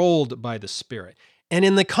controlled by the Spirit. And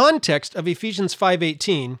in the context of Ephesians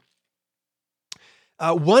 5:18,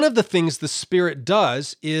 one of the things the Spirit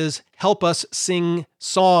does is help us sing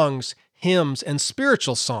songs, hymns, and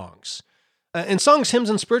spiritual songs. And songs,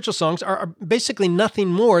 hymns, and spiritual songs are basically nothing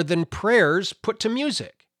more than prayers put to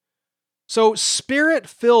music. So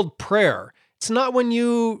Spirit-filled prayer, it's not when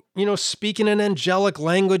you speak in an angelic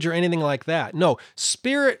language or anything like that. No,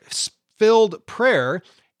 Spirit-filled prayer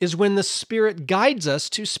is when the Spirit guides us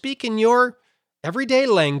to speak in your everyday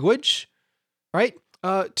language, right?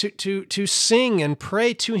 To sing and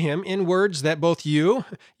pray to Him in words that both you,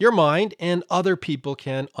 your mind, and other people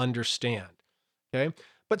can understand, okay?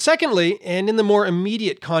 But secondly, and in the more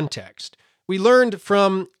immediate context, we learned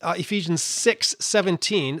from Ephesians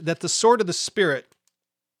 6:17 that the sword of the Spirit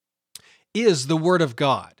is the Word of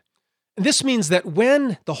God. And this means that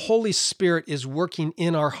when the Holy Spirit is working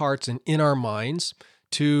in our hearts and in our minds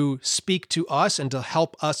to speak to us and to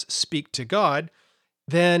help us speak to God,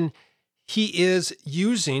 then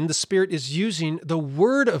the Spirit is using the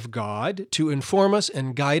Word of God to inform us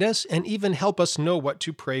and guide us and even help us know what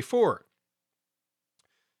to pray for.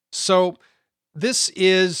 So this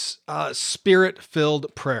is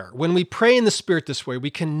Spirit-filled prayer. When we pray in the Spirit this way, we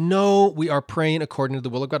can know we are praying according to the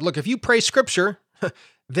will of God. Look, if you pray Scripture,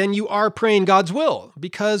 then you are praying God's will,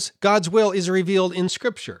 because God's will is revealed in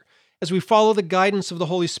Scripture. As we follow the guidance of the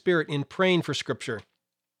Holy Spirit in praying for Scripture,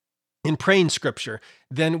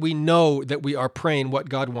 then we know that we are praying what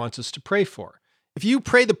God wants us to pray for. If you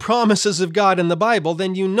pray the promises of God in the Bible,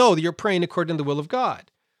 then you know that you're praying according to the will of God.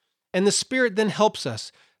 And the Spirit then helps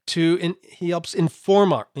us He helps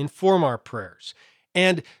inform our prayers.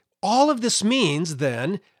 And all of this means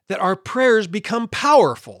then that our prayers become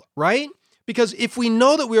powerful, right? Because if we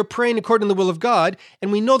know that we are praying according to the will of God,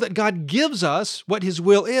 and we know that God gives us what His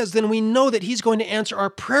will is, then we know that He's going to answer our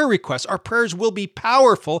prayer requests. Our prayers will be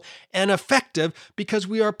powerful and effective because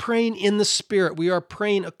we are praying in the Spirit. We are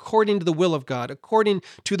praying according to the will of God, according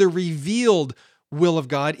to the revealed will of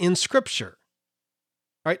God in Scripture.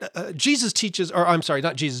 Right?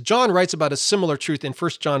 John writes about a similar truth in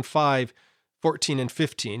 1 John 5:14 and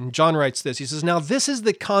 15. John writes this. He says, "Now this is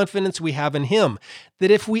the confidence we have in Him,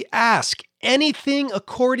 that if we ask anything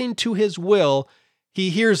according to his will, he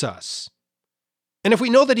hears us. And if we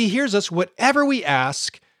know that he hears us, whatever we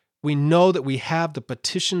ask, we know that we have the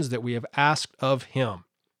petitions that we have asked of him.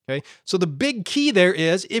 Okay? So the big key there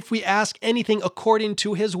is if we ask anything according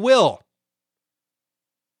to his will.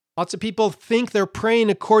 Lots of people think they're praying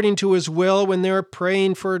according to his will when they're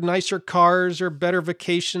praying for nicer cars or better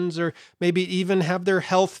vacations or maybe even have their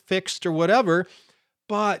health fixed or whatever.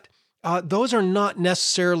 But those are not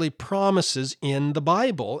necessarily promises in the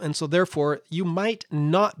Bible. And so therefore, you might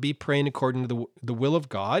not be praying according to the will of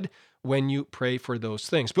God when you pray for those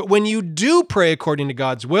things. But when you do pray according to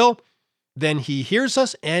God's will, then he hears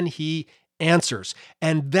us and he answers.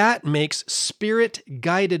 And that makes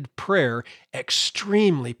spirit-guided prayer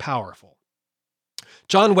extremely powerful.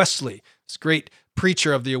 John Wesley, this great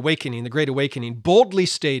preacher of the awakening, the Great Awakening, boldly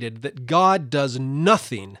stated that God does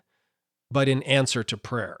nothing but in answer to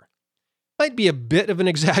prayer. Might be a bit of an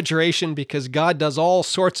exaggeration because God does all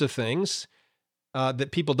sorts of things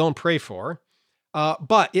that people don't pray for.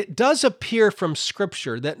 But it does appear from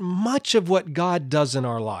Scripture that much of what God does in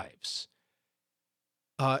our lives,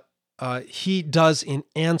 he does in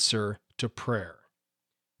answer to prayer.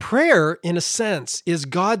 Prayer, in a sense, is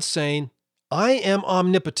God saying, I am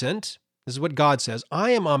omnipotent. This is what God says. I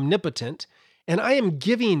am omnipotent, and I am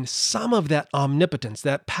giving some of that omnipotence,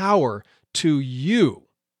 that power, to you.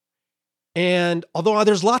 And although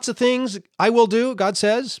there's lots of things I will do, God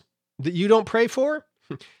says, that you don't pray for,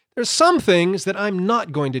 there's some things that I'm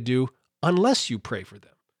not going to do unless you pray for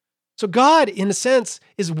them. So God, in a sense,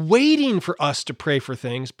 is waiting for us to pray for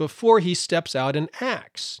things before he steps out and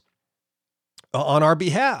acts on our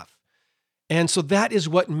behalf. And so that is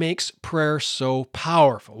what makes prayer so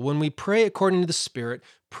powerful. When we pray according to the Spirit,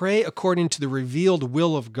 pray according to the revealed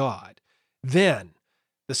will of God, then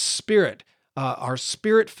the Spirit, our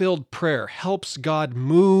Spirit-filled prayer helps God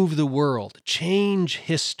move the world, change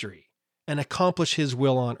history, and accomplish his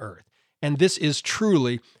will on earth. And this is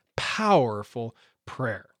truly powerful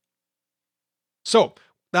prayer. So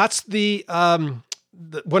that's the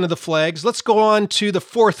one of the flags. Let's go on to the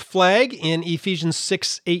fourth flag in Ephesians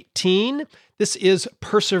 6:18. This is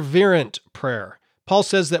perseverant prayer. Paul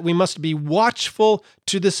says that we must be watchful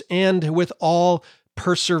to this end with all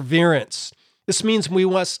perseverance. This means we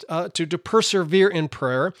must to persevere in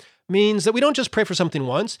prayer means that we don't just pray for something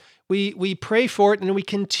once. We pray for it and we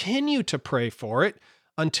continue to pray for it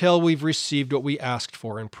until we've received what we asked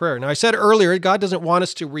for in prayer. Now, I said earlier, God doesn't want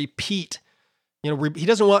us to repeat. He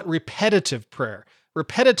doesn't want repetitive prayer.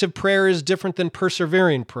 Repetitive prayer is different than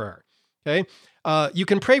persevering prayer. Okay, you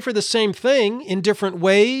can pray for the same thing in different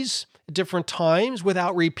ways, different times,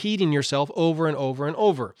 without repeating yourself over and over and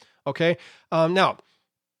over. Okay, now.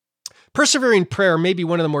 Persevering prayer may be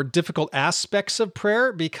one of the more difficult aspects of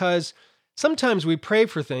prayer because sometimes we pray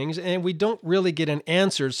for things and we don't really get an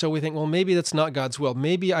answer. So we think, well, maybe that's not God's will.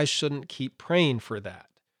 Maybe I shouldn't keep praying for that.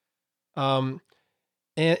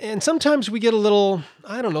 And sometimes we get a little,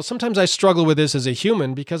 I don't know, sometimes I struggle with this as a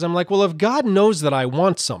human because I'm like, well, if God knows that I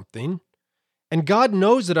want something and God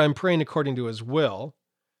knows that I'm praying according to his will,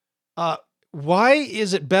 why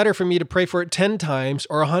is it better for me to pray for it 10 times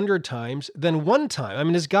or 100 times than one time? I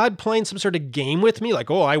mean, is God playing some sort of game with me?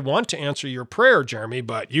 Like, oh, I want to answer your prayer, Jeremy,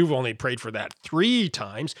 but you've only prayed for that 3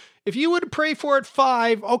 times. If you would pray for it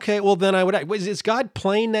 5, okay, well, then I would. Is God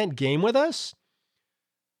playing that game with us?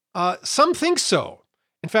 Some think so.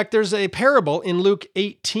 In fact, there's a parable in Luke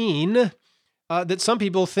 18 that some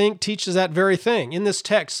people think teaches that very thing. In this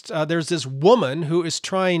text, there's this woman who is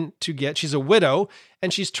she's a widow,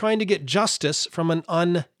 and she's trying to get justice from an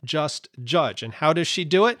unjust judge. And how does she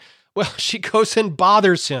do it? Well, she goes and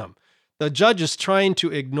bothers him. The judge is trying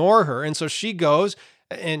to ignore her, and so she goes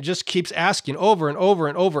and just keeps asking over and over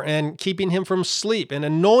and over and keeping him from sleep and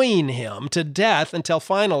annoying him to death until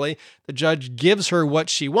finally the judge gives her what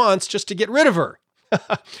she wants just to get rid of her.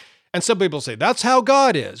 And some people say, that's how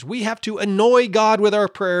God is. We have to annoy God with our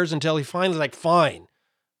prayers until he finally is like, fine,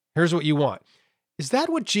 here's what you want. Is that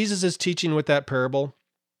what Jesus is teaching with that parable?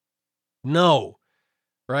 No,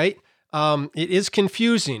 right? It is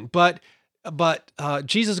confusing, but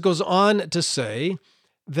Jesus goes on to say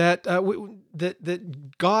that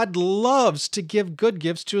that God loves to give good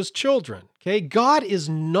gifts to his children. Okay, God is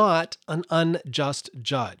not an unjust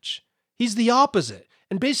judge. He's the opposite.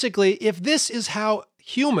 And basically, if this is how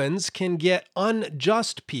humans can get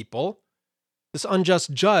unjust people, this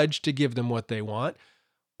unjust judge, to give them what they want,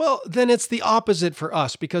 well, then it's the opposite for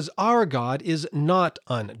us because our God is not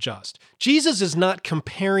unjust. Jesus is not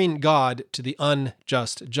comparing God to the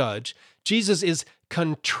unjust judge. Jesus is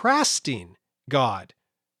contrasting God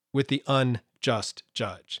with the unjust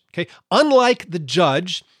judge. Okay? Unlike the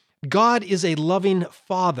judge, God is a loving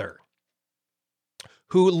Father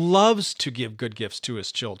who loves to give good gifts to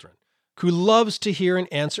his children, who loves to hear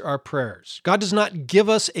and answer our prayers. God does not give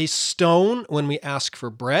us a stone when we ask for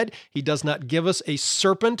bread. He does not give us a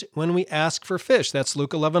serpent when we ask for fish. That's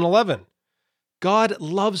Luke 11:11. God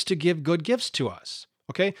loves to give good gifts to us.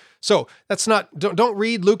 Okay? So that's not, don't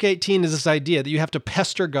read Luke 18 as this idea that you have to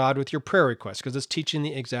pester God with your prayer requests, because it's teaching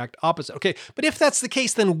the exact opposite. Okay, but if that's the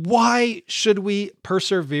case, then why should we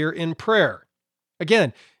persevere in prayer?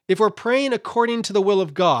 Again, if we're praying according to the will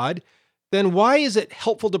of God, then why is it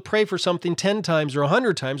helpful to pray for something 10 times or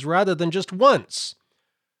 100 times rather than just once?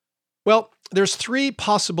 Well, there's 3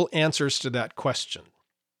 possible answers to that question.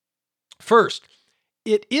 First,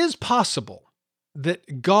 it is possible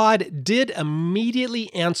that God did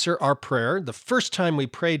immediately answer our prayer the first time we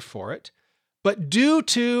prayed for it, but due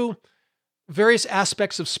to various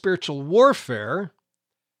aspects of spiritual warfare,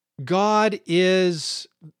 God is,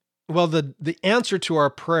 well, the answer to our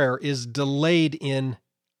prayer is delayed in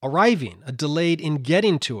arriving, delayed in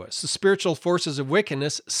getting to us. The spiritual forces of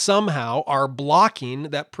wickedness somehow are blocking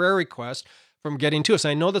that prayer request from getting to us.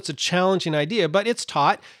 I know that's a challenging idea, but it's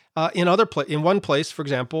taught in one place, for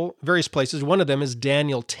example, various places. One of them is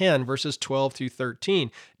Daniel 10, verses 12 through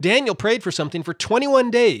 13. Daniel prayed for something for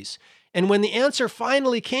 21 days, and when the answer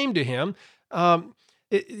finally came to him,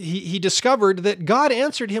 he discovered that God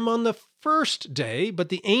answered him on the first day, but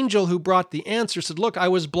the angel who brought the answer said, "Look, I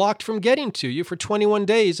was blocked from getting to you for 21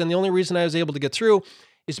 days, and the only reason I was able to get through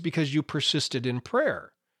is because you persisted in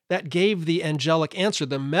prayer." That gave the angelic answer,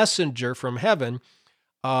 the messenger from heaven,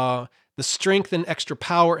 the strength and extra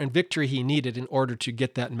power and victory he needed in order to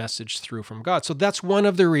get that message through from God. So that's one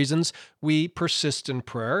of the reasons we persist in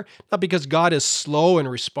prayer, not because God is slow in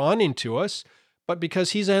responding to us, but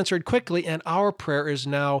because he's answered quickly, and our prayer is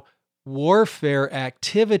now warfare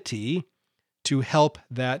activity to help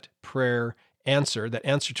that answer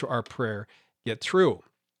to our prayer, get through.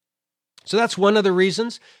 So that's one of the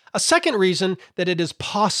reasons. A second reason that it is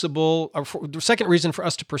possible, the second reason for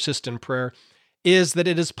us to persist in prayer is that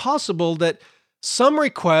it is possible that some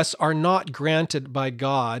requests are not granted by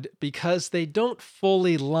God because they don't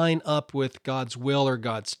fully line up with God's will or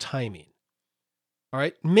God's timing. All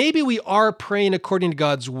right, maybe we are praying according to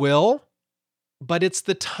God's will, but it's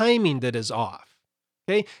the timing that is off.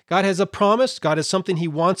 Okay, God has a promise. God has something he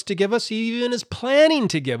wants to give us. He even is planning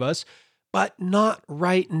to give us, but not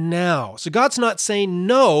right now. So God's not saying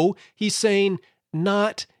no. He's saying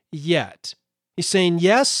not yet. He's saying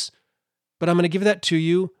yes, but I'm going to give that to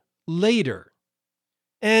you later.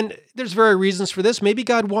 And there's various reasons for this. Maybe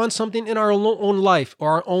God wants something in our own life or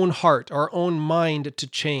our own heart, our own mind to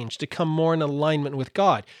change, to come more in alignment with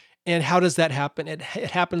God. And how does that happen? It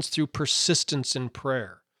happens through persistence in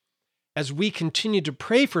prayer. As we continue to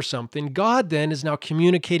pray for something, God then is now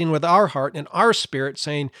communicating with our heart and our spirit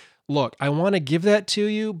saying, "Look, I want to give that to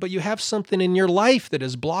you, but you have something in your life that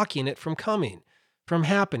is blocking it from coming, from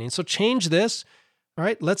happening. So change this. All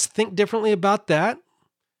right, let's think differently about that.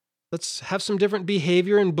 Let's have some different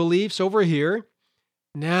behavior and beliefs over here.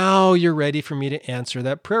 Now you're ready for me to answer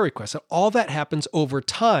that prayer request." And all that happens over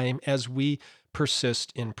time as we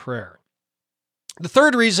persist in prayer. The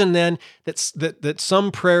third reason then that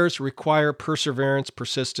some prayers require perseverance,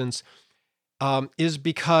 persistence, is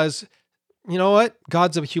because, you know what?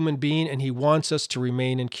 God's a human being and he wants us to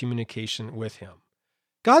remain in communication with him.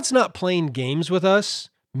 God's not playing games with us,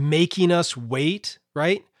 making us wait,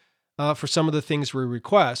 right, for some of the things we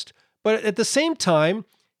request. But at the same time,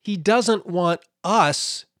 he doesn't want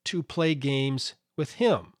us to play games with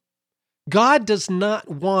him. God does not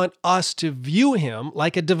want us to view him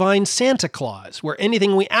like a divine Santa Claus, where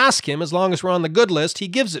anything we ask him, as long as we're on the good list, he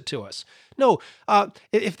gives it to us. No,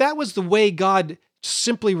 if that was the way God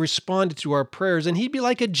simply responded to our prayers, and he'd be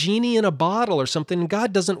like a genie in a bottle or something.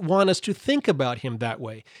 God doesn't want us to think about him that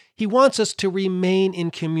way. He wants us to remain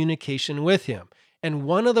in communication with him. And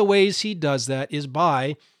one of the ways he does that is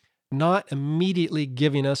by not immediately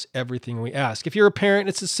giving us everything we ask. If you're a parent,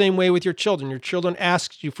 it's the same way with your children. Your children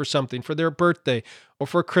ask you for something for their birthday or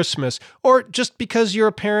for Christmas, or just because you're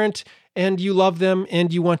a parent and you love them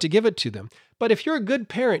and you want to give it to them. But if you're a good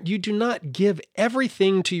parent, you do not give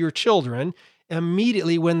everything to your children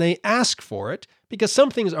immediately when they ask for it, because some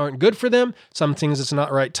things aren't good for them, some things it's not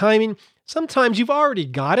right timing. Sometimes you've already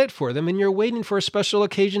got it for them and you're waiting for a special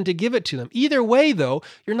occasion to give it to them. Either way, though,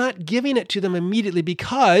 you're not giving it to them immediately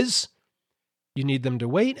because you need them to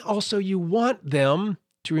wait. Also, you want them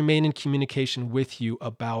to remain in communication with you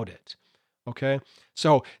about it. Okay?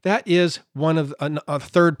 So that is one of a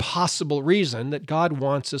third possible reason that God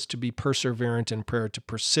wants us to be perseverant in prayer, to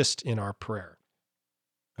persist in our prayer.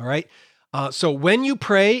 All right? So when you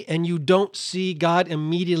pray and you don't see God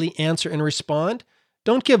immediately answer and respond,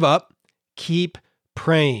 don't give up. Keep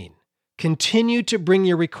praying. Continue to bring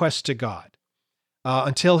your request to God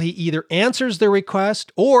until He either answers the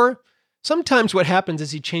request, or sometimes what happens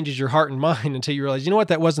is He changes your heart and mind until you realize, you know what,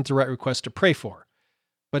 that wasn't the right request to pray for.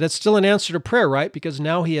 But it's still an answer to prayer, right? Because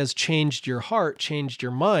now He has changed your heart, changed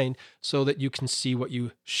your mind, so that you can see what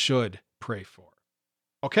you should pray for.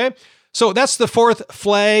 Okay? So that's the fourth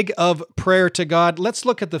flag of prayer to God. Let's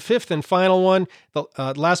look at the fifth and final one, the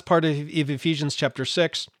last part of Ephesians chapter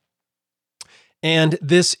 6. And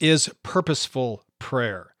this is purposeful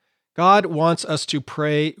prayer. God wants us to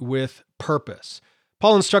pray with purpose.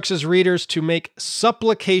 Paul instructs his readers to make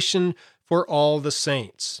supplication for all the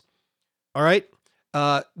saints. All right?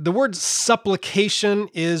 The word supplication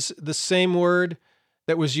is the same word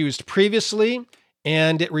that was used previously,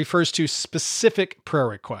 and it refers to specific prayer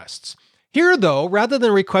requests. Here, though, rather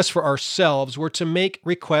than requests for ourselves, we're to make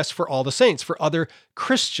requests for all the saints, for other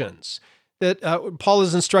Christians, that Paul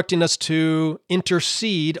is instructing us to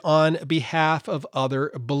intercede on behalf of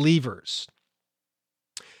other believers.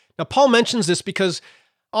 Now, Paul mentions this because,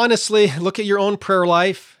 honestly, look at your own prayer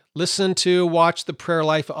life. Watch the prayer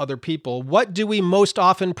life of other people. What do we most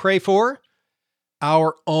often pray for?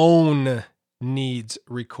 Our own needs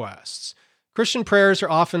requests. Christian prayers are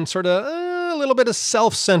often sort of a little bit of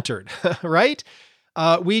self-centered, right?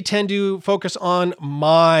 We tend to focus on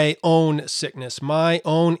my own sickness, my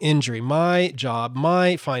own injury, my job,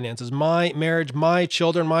 my finances, my marriage, my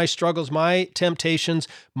children, my struggles, my temptations,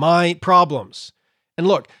 my problems. And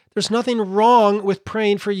look, there's nothing wrong with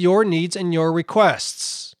praying for your needs and your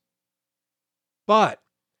requests. But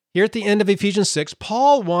here at the end of Ephesians 6,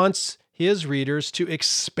 Paul wants his readers to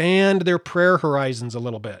expand their prayer horizons a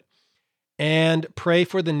little bit and pray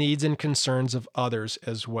for the needs and concerns of others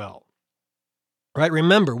as well. Right?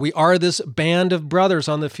 Remember, we are this band of brothers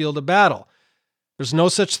on the field of battle. There's no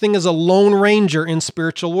such thing as a lone ranger in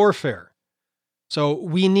spiritual warfare. So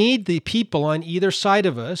we need the people on either side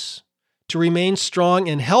of us to remain strong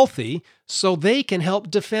and healthy so they can help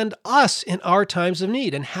defend us in our times of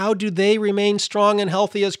need. And how do they remain strong and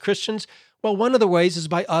healthy as Christians? Well, one of the ways is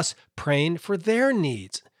by us praying for their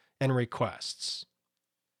needs and requests.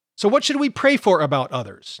 So what should we pray for about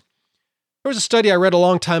others? There was a study I read a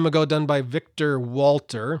long time ago done by Victor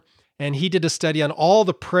Walter, and he did a study on all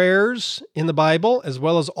the prayers in the Bible, as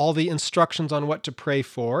well as all the instructions on what to pray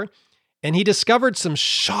for. And he discovered some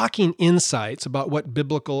shocking insights about what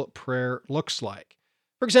biblical prayer looks like.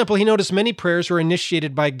 For example, he noticed many prayers were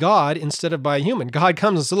initiated by God instead of by a human. God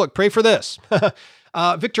comes and says, look, pray for this.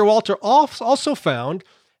 Victor Walter also found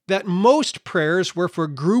that most prayers were for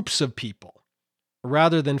groups of people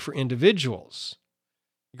rather than for individuals.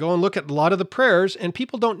 You go and look at a lot of the prayers, and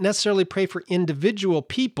people don't necessarily pray for individual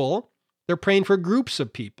people. They're praying for groups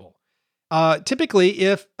of people. Typically,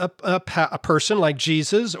 if a person like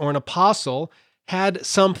Jesus or an apostle had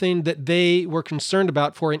something that they were concerned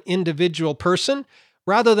about for an individual person,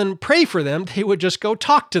 rather than pray for them, they would just go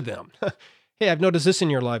talk to them. Hey, I've noticed this in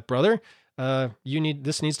your life, brother.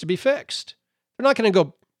 This needs to be fixed. They're not going to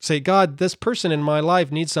go say, God, this person in my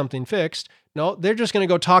life needs something fixed. No, they're just going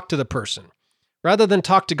to go talk to the person. Rather than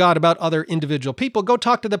talk to God about other individual people, go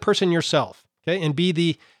talk to the person yourself, okay, and be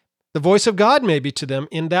the voice of God maybe to them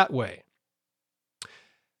in that way.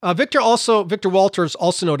 Victor Walters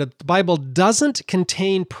also noted that the Bible doesn't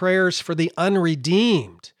contain prayers for the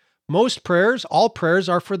unredeemed. Most prayers, all prayers,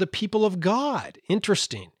 are for the people of God.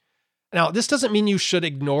 Interesting. Now, this doesn't mean you should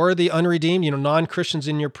ignore the unredeemed, non-Christians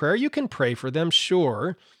in your prayer. You can pray for them,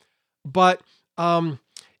 sure. But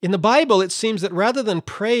in the Bible, it seems that rather than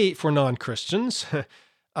pray for non-Christians,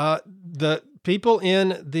 the people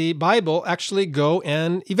in the Bible actually go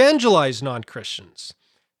and evangelize non-Christians.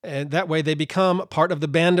 And that way they become part of the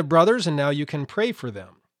band of brothers, and now you can pray for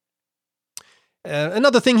them.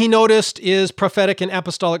 Another thing he noticed is prophetic and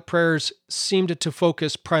apostolic prayers seemed to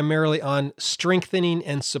focus primarily on strengthening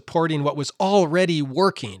and supporting what was already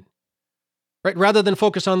working. Right? Rather than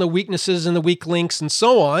focus on the weaknesses and the weak links and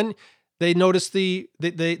so on, they notice they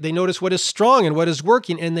notice what is strong and what is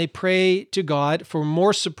working, and they pray to God for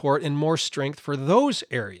more support and more strength for those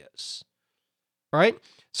areas. All right?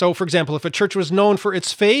 So, for example, if a church was known for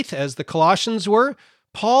its faith, as the Colossians were,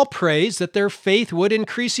 Paul prays that their faith would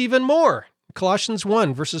increase even more. Colossians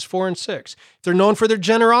 1, verses 4 and 6. If they're known for their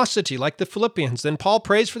generosity, like the Philippians, then Paul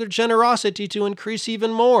prays for their generosity to increase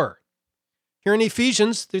even more. Here in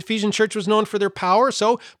Ephesians, the Ephesian church was known for their power,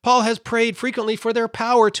 so Paul has prayed frequently for their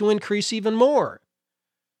power to increase even more.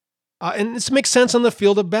 And this makes sense on the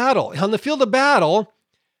field of battle. On the field of battle,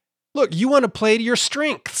 look, you want to play to your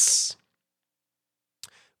strengths.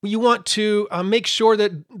 You want to make sure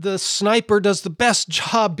that the sniper does the best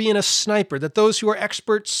job being a sniper, that those who are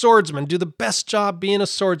expert swordsmen do the best job being a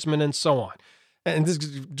swordsman, and so on. And this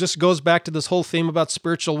just goes back to this whole theme about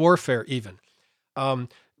spiritual warfare even.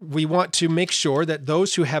 We want to make sure that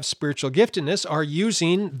those who have spiritual giftedness are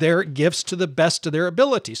using their gifts to the best of their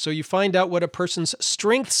ability. So you find out what a person's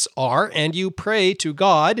strengths are, and you pray to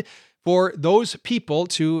God for those people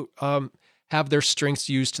to have their strengths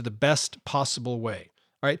used to the best possible way.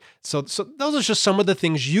 All right. So those are just some of the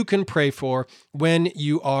things you can pray for when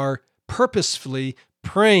you are purposefully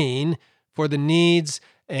praying for the needs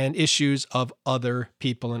and issues of other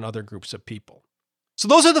people and other groups of people. So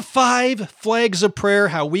those are the 5 flags of prayer,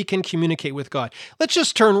 how we can communicate with God. Let's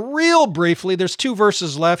just turn real briefly. There's 2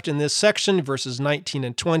 verses left in this section, verses 19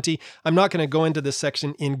 and 20. I'm not going to go into this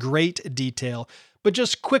section in great detail, but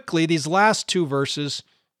just quickly, these last 2 verses,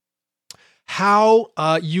 how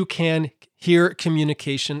you can hear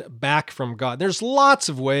communication back from God. There's lots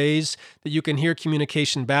of ways that you can hear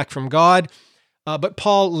communication back from God, but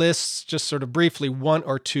Paul lists just sort of briefly 1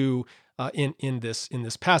 or 2 in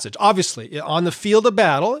this passage. Obviously, on the field of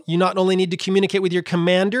battle, you not only need to communicate with your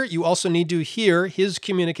commander, you also need to hear his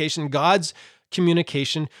communication, God's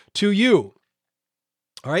communication to you.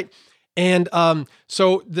 All right? And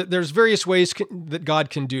so there's various ways that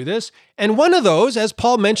God can do this. And one of those, as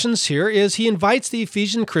Paul mentions here, is he invites the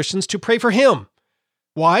Ephesian Christians to pray for him.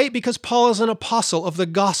 Why? Because Paul is an apostle of the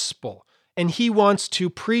gospel, and he wants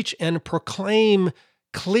to preach and proclaim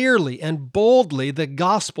clearly and boldly the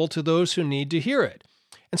gospel to those who need to hear it.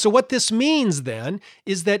 And so what this means then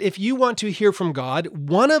is that if you want to hear from God,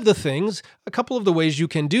 one of the things, a couple of the ways you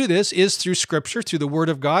can do this is through Scripture, through the Word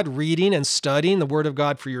of God, reading and studying the Word of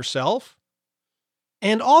God for yourself,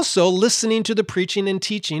 and also listening to the preaching and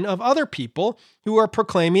teaching of other people who are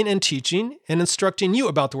proclaiming and teaching and instructing you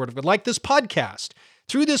about the Word of God, like this podcast.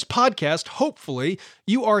 Through this podcast, hopefully,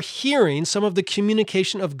 you are hearing some of the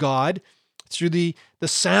communication of God through the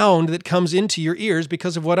sound that comes into your ears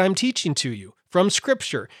because of what I'm teaching to you from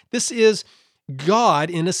Scripture. This is God,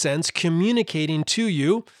 in a sense, communicating to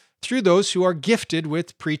you through those who are gifted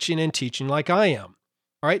with preaching and teaching like I am.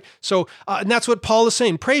 All right? So, and that's what Paul is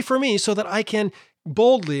saying. Pray for me so that I can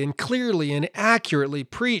boldly and clearly and accurately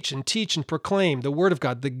preach and teach and proclaim the Word of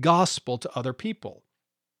God, the gospel to other people.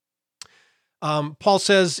 Paul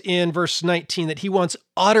says in verse 19 that he wants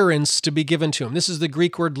utterance to be given to him. This is the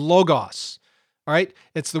Greek word logos. All right?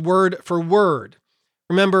 It's the word for word.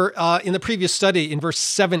 Remember, in the previous study, in verse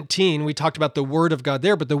 17, we talked about the word of God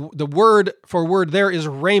there, but the word for word there is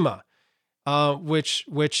rhema,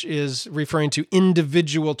 which is referring to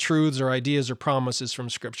individual truths or ideas or promises from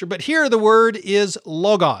Scripture. But here the word is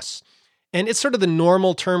logos, and it's sort of the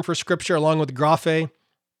normal term for Scripture along with graphe.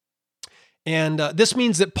 And this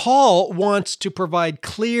means that Paul wants to provide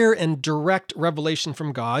clear and direct revelation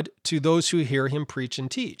from God to those who hear him preach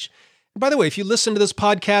and teach. By the way, if you listen to this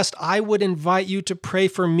podcast, I would invite you to pray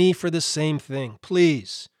for me for the same thing,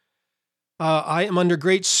 please. I am under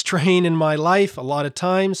great strain in my life a lot of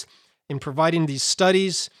times in providing these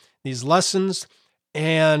studies, these lessons,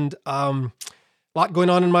 and a lot going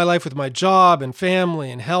on in my life with my job and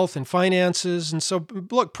family and health and finances. And so,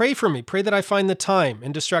 look, pray for me. Pray that I find the time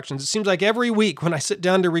and distractions. It seems like every week when I sit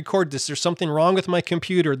down to record this, there's something wrong with my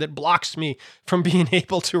computer that blocks me from being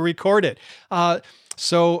able to record it.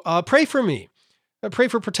 So pray for me. Pray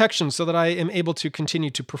for protection so that I am able to continue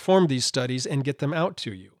to perform these studies and get them out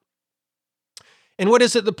to you. And what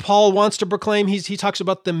is it that Paul wants to proclaim? He talks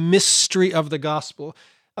about the mystery of the gospel.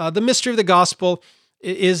 The mystery of the gospel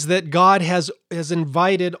is that God has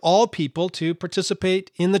invited all people to participate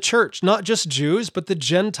in the church, not just Jews, but the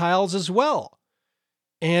Gentiles as well.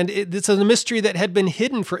 And it's a mystery that had been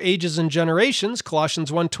hidden for ages and generations,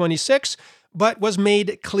 Colossians 1:26, but was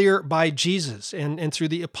made clear by Jesus and through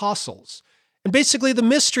the apostles. And basically the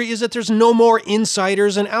mystery is that there's no more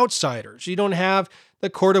insiders and outsiders. You don't have the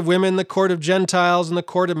court of women, the court of Gentiles, and the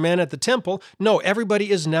court of men at the temple. No,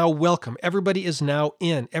 everybody is now welcome. Everybody is now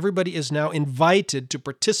in. Everybody is now invited to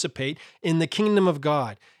participate in the kingdom of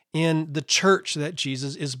God, in the church that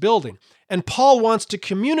Jesus is building. And Paul wants to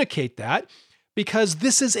communicate that because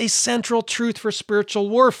this is a central truth for spiritual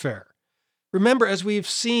warfare. Remember, as we've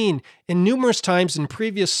seen in numerous times in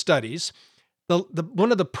previous studies,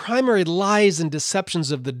 one of the primary lies and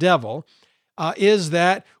deceptions of the devil is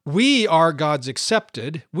that we are God's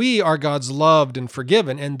accepted, we are God's loved and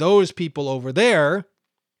forgiven, and those people over there,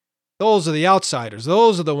 those are the outsiders.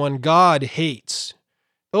 Those are the one God hates.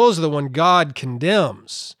 Those are the one God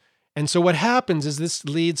condemns. And so what happens is this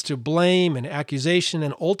leads to blame and accusation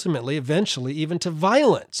and ultimately, eventually, even to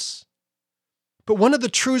violence. But one of the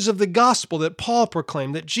truths of the gospel that Paul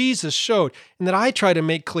proclaimed, that Jesus showed, and that I try to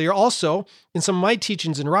make clear also in some of my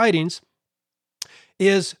teachings and writings,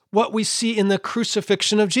 is what we see in the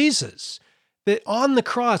crucifixion of Jesus. That on the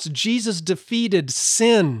cross, Jesus defeated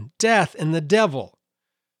sin, death, and the devil,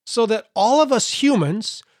 so that all of us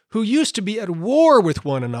humans who used to be at war with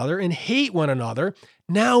one another and hate one another,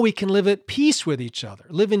 now we can live at peace with each other,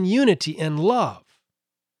 live in unity and love.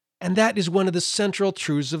 And that is one of the central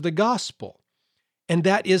truths of the gospel. And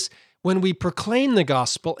that is when we proclaim the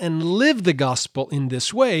gospel and live the gospel in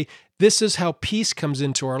this way, this is how peace comes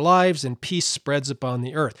into our lives and peace spreads upon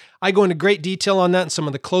the earth. I go into great detail on that in some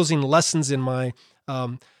of the closing lessons in my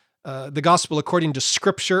The Gospel According to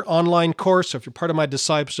Scripture online course. So if you're part of my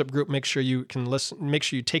discipleship group, make sure you can listen, make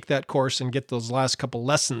sure you take that course and get those last couple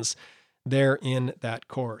lessons there in that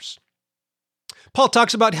course. Paul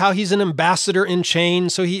talks about how he's an ambassador in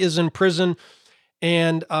chains, so he is in prison.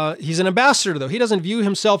 And he's an ambassador, though. He doesn't view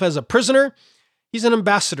himself as a prisoner. He's an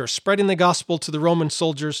ambassador, spreading the gospel to the Roman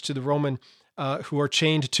soldiers, to the Roman who are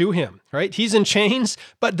chained to him, right? He's in chains,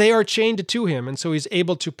 but they are chained to him. And so he's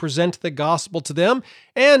able to present the gospel to them.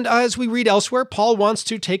 And as we read elsewhere, Paul wants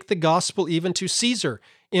to take the gospel even to Caesar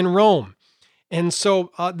in Rome. And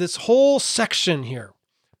so this whole section here,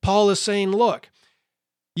 Paul is saying, look,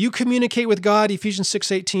 you communicate with God, Ephesians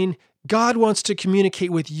 6:18, God wants to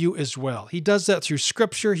communicate with you as well. He does that through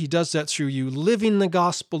Scripture. He does that through you living the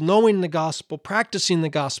gospel, knowing the gospel, practicing the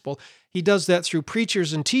gospel. He does that through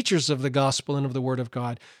preachers and teachers of the gospel and of the Word of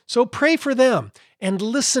God. So pray for them and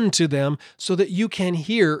listen to them so that you can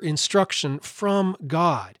hear instruction from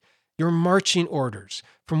God, your marching orders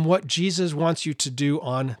from what Jesus wants you to do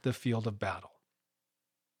on the field of battle.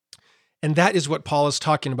 And that is what Paul is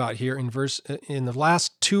talking about here in the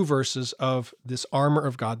last two verses of this armor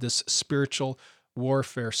of God, this spiritual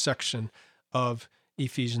warfare section of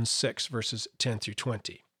Ephesians 6, verses 10 through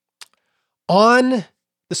 20. On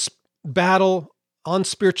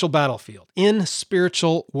spiritual battlefield, in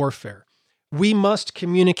spiritual warfare, we must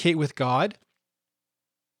communicate with God,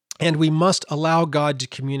 and we must allow God to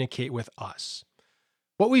communicate with us.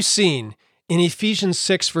 What we've seen in Ephesians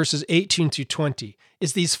 6, verses 18 through 20,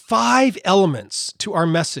 is these 5 elements to our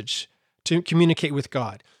message to communicate with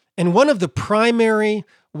God. And one of the primary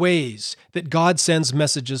ways that God sends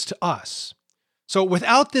messages to us. So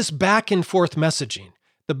without this back and forth messaging,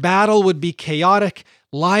 the battle would be chaotic,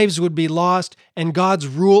 lives would be lost, and God's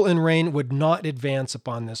rule and reign would not advance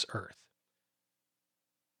upon this earth.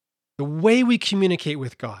 The way we communicate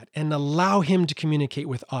with God and allow Him to communicate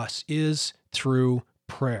with us is through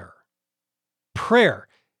prayer. Prayer.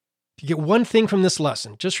 If you get one thing from this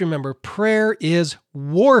lesson, just remember, prayer is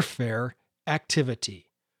warfare activity.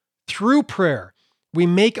 Through prayer, we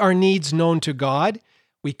make our needs known to God.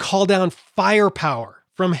 We call down firepower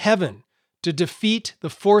from heaven to defeat the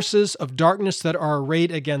forces of darkness that are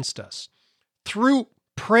arrayed against us. Through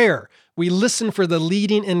prayer, we listen for the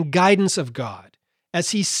leading and guidance of God as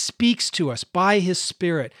He speaks to us by His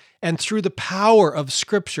Spirit and through the power of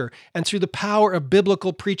Scripture and through the power of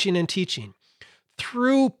biblical preaching and teaching.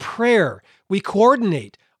 Through prayer, we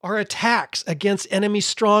coordinate our attacks against enemy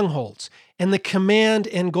strongholds and the command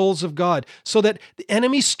and goals of God so that the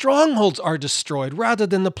enemy strongholds are destroyed rather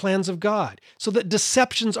than the plans of God, so that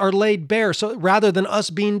deceptions are laid bare rather than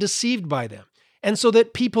us being deceived by them, and so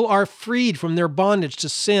that people are freed from their bondage to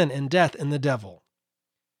sin and death and the devil.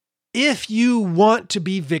 If you want to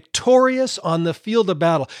be victorious on the field of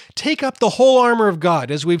battle, take up the whole armor of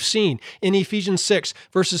God, as we've seen in Ephesians 6,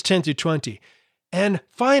 verses 10 through 20. And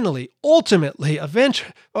finally, ultimately,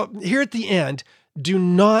 eventually, here at the end, do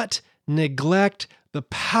not neglect the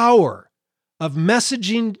power of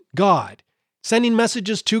messaging God, sending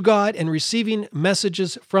messages to God and receiving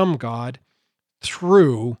messages from God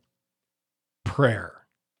through prayer.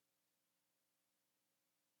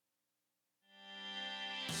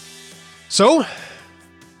 So,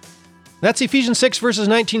 that's Ephesians 6, verses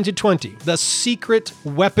 19 to 20, the secret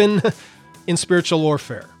weapon in spiritual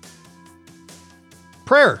warfare.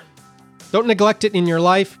 Prayer. Don't neglect it in your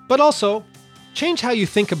life, but also change how you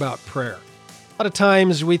think about prayer. A lot of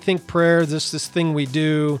times we think prayer is this thing we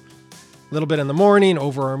do a little bit in the morning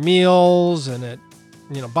over our meals and at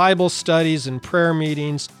Bible studies and prayer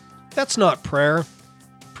meetings. That's not prayer.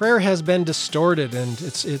 Prayer has been distorted and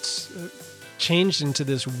it's changed into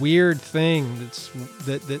this weird thing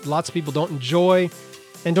that lots of people don't enjoy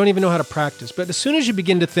and don't even know how to practice. But as soon as you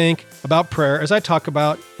begin to think about prayer, as I talk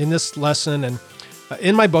about in this lesson and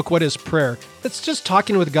in my book, What is Prayer? It's just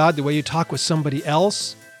talking with God the way you talk with somebody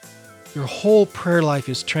else. Your whole prayer life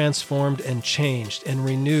is transformed and changed and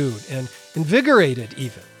renewed and invigorated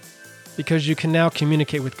even because you can now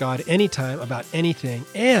communicate with God anytime about anything,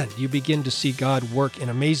 and you begin to see God work in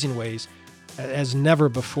amazing ways as never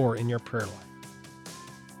before in your prayer life.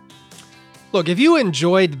 Look, if you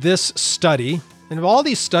enjoyed this study, and of all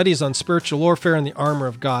these studies on spiritual warfare and the armor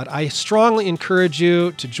of God, I strongly encourage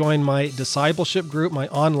you to join my discipleship group, my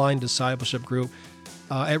online discipleship group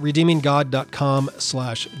at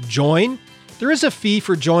redeeminggod.com/join. There is a fee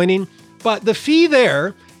for joining, but the fee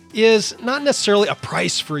there is not necessarily a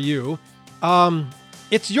price for you.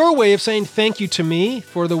 It's your way of saying thank you to me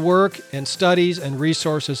for the work and studies and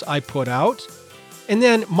resources I put out. And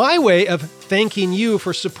then my way of thanking you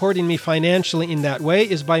for supporting me financially in that way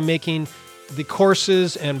is by making the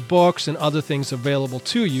courses and books and other things available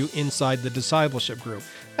to you inside the discipleship group.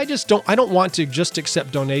 I don't want to just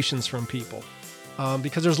accept donations from people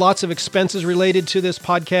because there's lots of expenses related to this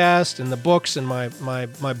podcast and the books and my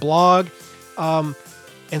blog.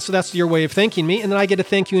 And so that's your way of thanking me, and then I get to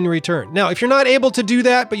thank you in return. Now, if you're not able to do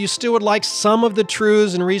that, but you still would like some of the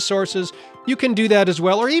truths and resources, you can do that as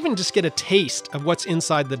well, or even just get a taste of what's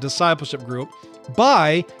inside the discipleship group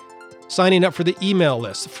by signing up for the email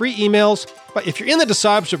list. Free emails, but if you're in the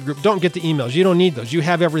discipleship group, don't get the emails. You don't need those. You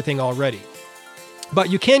have everything already. But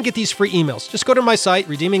you can get these free emails. Just go to my site,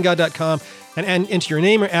 redeeminggod.com, and enter your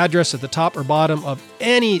name or address at the top or bottom of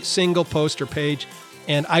any single post or page,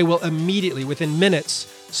 and I will immediately, within minutes,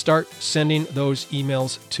 start sending those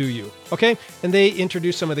emails to you, okay? And they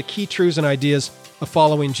introduce some of the key truths and ideas of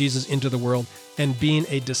following Jesus into the world and being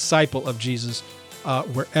a disciple of Jesus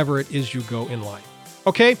wherever it is you go in life,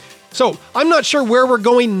 okay? So I'm not sure where we're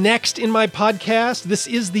going next in my podcast. This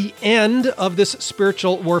is the end of this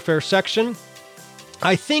spiritual warfare section.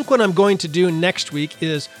 I think what I'm going to do next week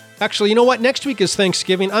is, actually, you know what? Next week is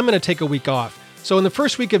Thanksgiving. I'm going to take a week off. So in the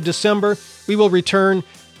first week of December, we will return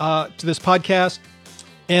to this podcast.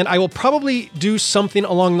 And I will probably do something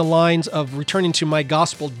along the lines of returning to my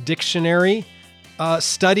gospel dictionary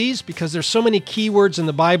studies, because there's so many keywords in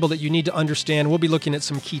the Bible that you need to understand. We'll be looking at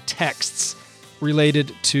some key texts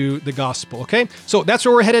related to the gospel, okay? So that's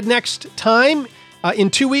where we're headed next time in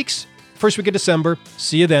 2 weeks, first week of December.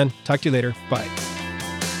 See you then. Talk to you later. Bye.